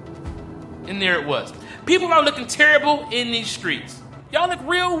 And there it was. People are looking terrible in these streets. Y'all look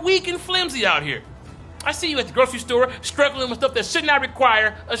real weak and flimsy out here. I see you at the grocery store struggling with stuff that should not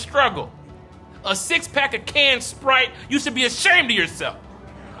require a struggle. A 6-pack of canned Sprite, you should be ashamed of yourself.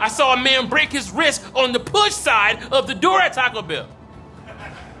 I saw a man break his wrist on the push side of the door at Taco Bell.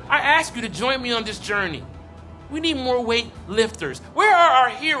 I ask you to join me on this journey. We need more weight lifters. Where are our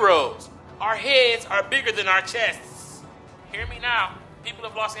heroes? Our heads are bigger than our chests. Hear me now, people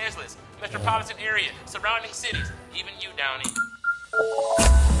of Los Angeles, metropolitan area, surrounding cities, even you, Downey.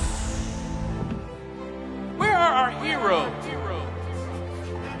 Where are our heroes?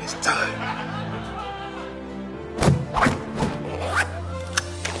 It's time.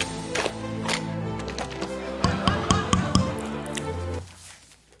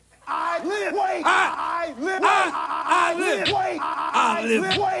 I live weight. I live weight. I live weight. I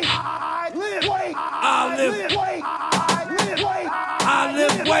live weight. I live weight. I live weight. I live weight. I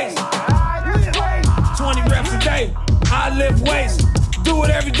live weight. 20 reps a day. I lift weights. Do it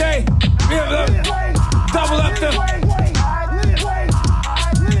every day. Double up the.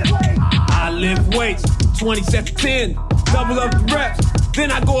 I lift weights, 20 sets of 10, double up the reps,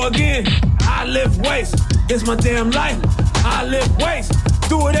 then I go again. I lift weights, it's my damn life. I lift weights,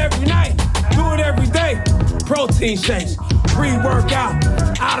 do it every night, do it every day. Protein shakes, pre-workout,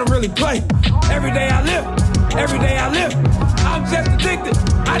 I don't really play. Every day I lift, every day I lift. I'm just addicted,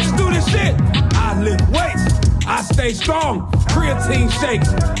 I just do this shit. I lift weights, I stay strong. Creatine shakes,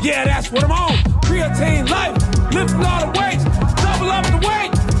 yeah, that's what I'm on. Creatine life, lifting all the weights, double up the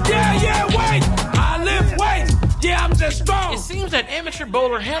weight. Yeah, weight. I lift weights, yeah, I'm just strong. It seems that amateur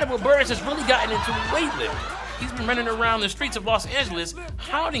bowler Hannibal Buress has really gotten into weightlifting. He's been running around the streets of Los Angeles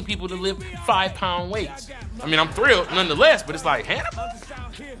hounding people to lift 5-pound weights. I mean, I'm thrilled nonetheless, but it's like, Hannibal?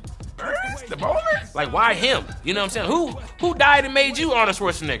 Buress, the bowler? Like, why him? You know what I'm saying? Who died and made you Arnold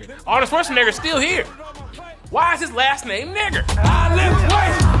Schwarzenegger? Arnold Schwarzenegger's still here. Why is his last name Nigger? I lift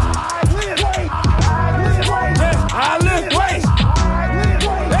weights. I lift weights.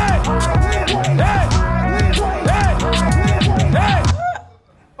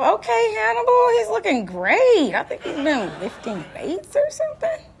 Okay, Hannibal, he's looking great. I think he's been lifting weights or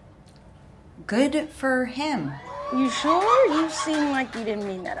something. Good for him. You sure? You seem like you didn't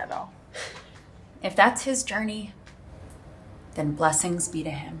mean that at all. If that's his journey, then blessings be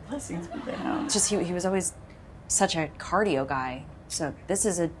to him. Blessings be to him. It's just he was always such a cardio guy, so this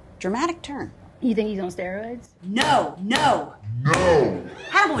is a dramatic turn. You think he's on steroids? No.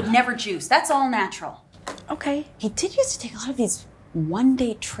 Hannibal would never juice. That's all natural. Okay. He did used to take a lot of these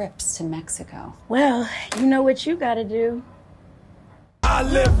one-day trips to Mexico. Well, you know what you gotta do. I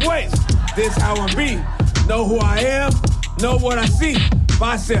lift weights, this how I be. Know who I am, know what I see.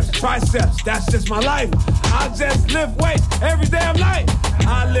 Biceps, triceps, that's just my life. I just lift weights every damn night.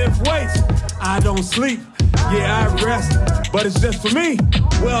 I lift weights, I don't sleep. Yeah, I rest, but it's just for me.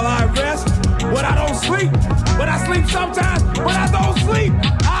 Well, I rest, but I don't sleep. But I sleep sometimes, but I don't sleep.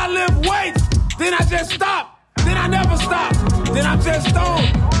 I lift weights, then I just stop. Then I never stop. Then I'm just stoned,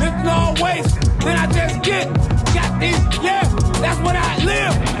 lifting all weights. Then I just got these, yeah, that's what I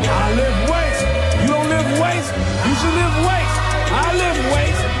live. I lift weights. You don't lift weights, you should lift weights. I lift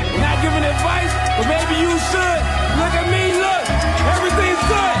weights, not giving advice, but maybe you should. Look at me, look, everything's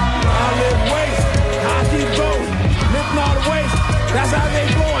good. I lift weights, I keep going, lifting all the weights. That's how they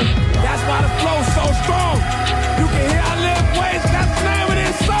going. That's why the flow's so strong. You can hear I lift weights, that's the name of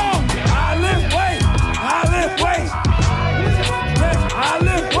this song. I lift weights, I lift weights. I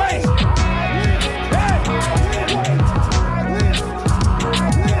lift weights.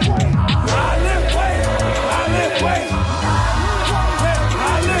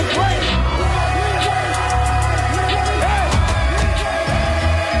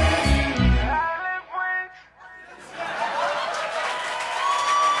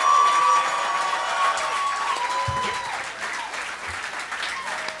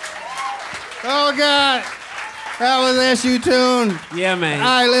 Oh, God. That was SU Tune. Yeah, man.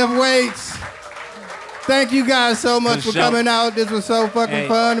 I lift weights. Thank you guys so much for sure. coming out. This was so fucking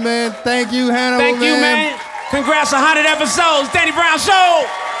fun, man. Thank you, Hannibal. Thank you, man. Congrats on 100 episodes. Danny Brown Show.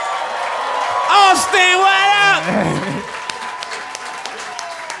 Austin, what up?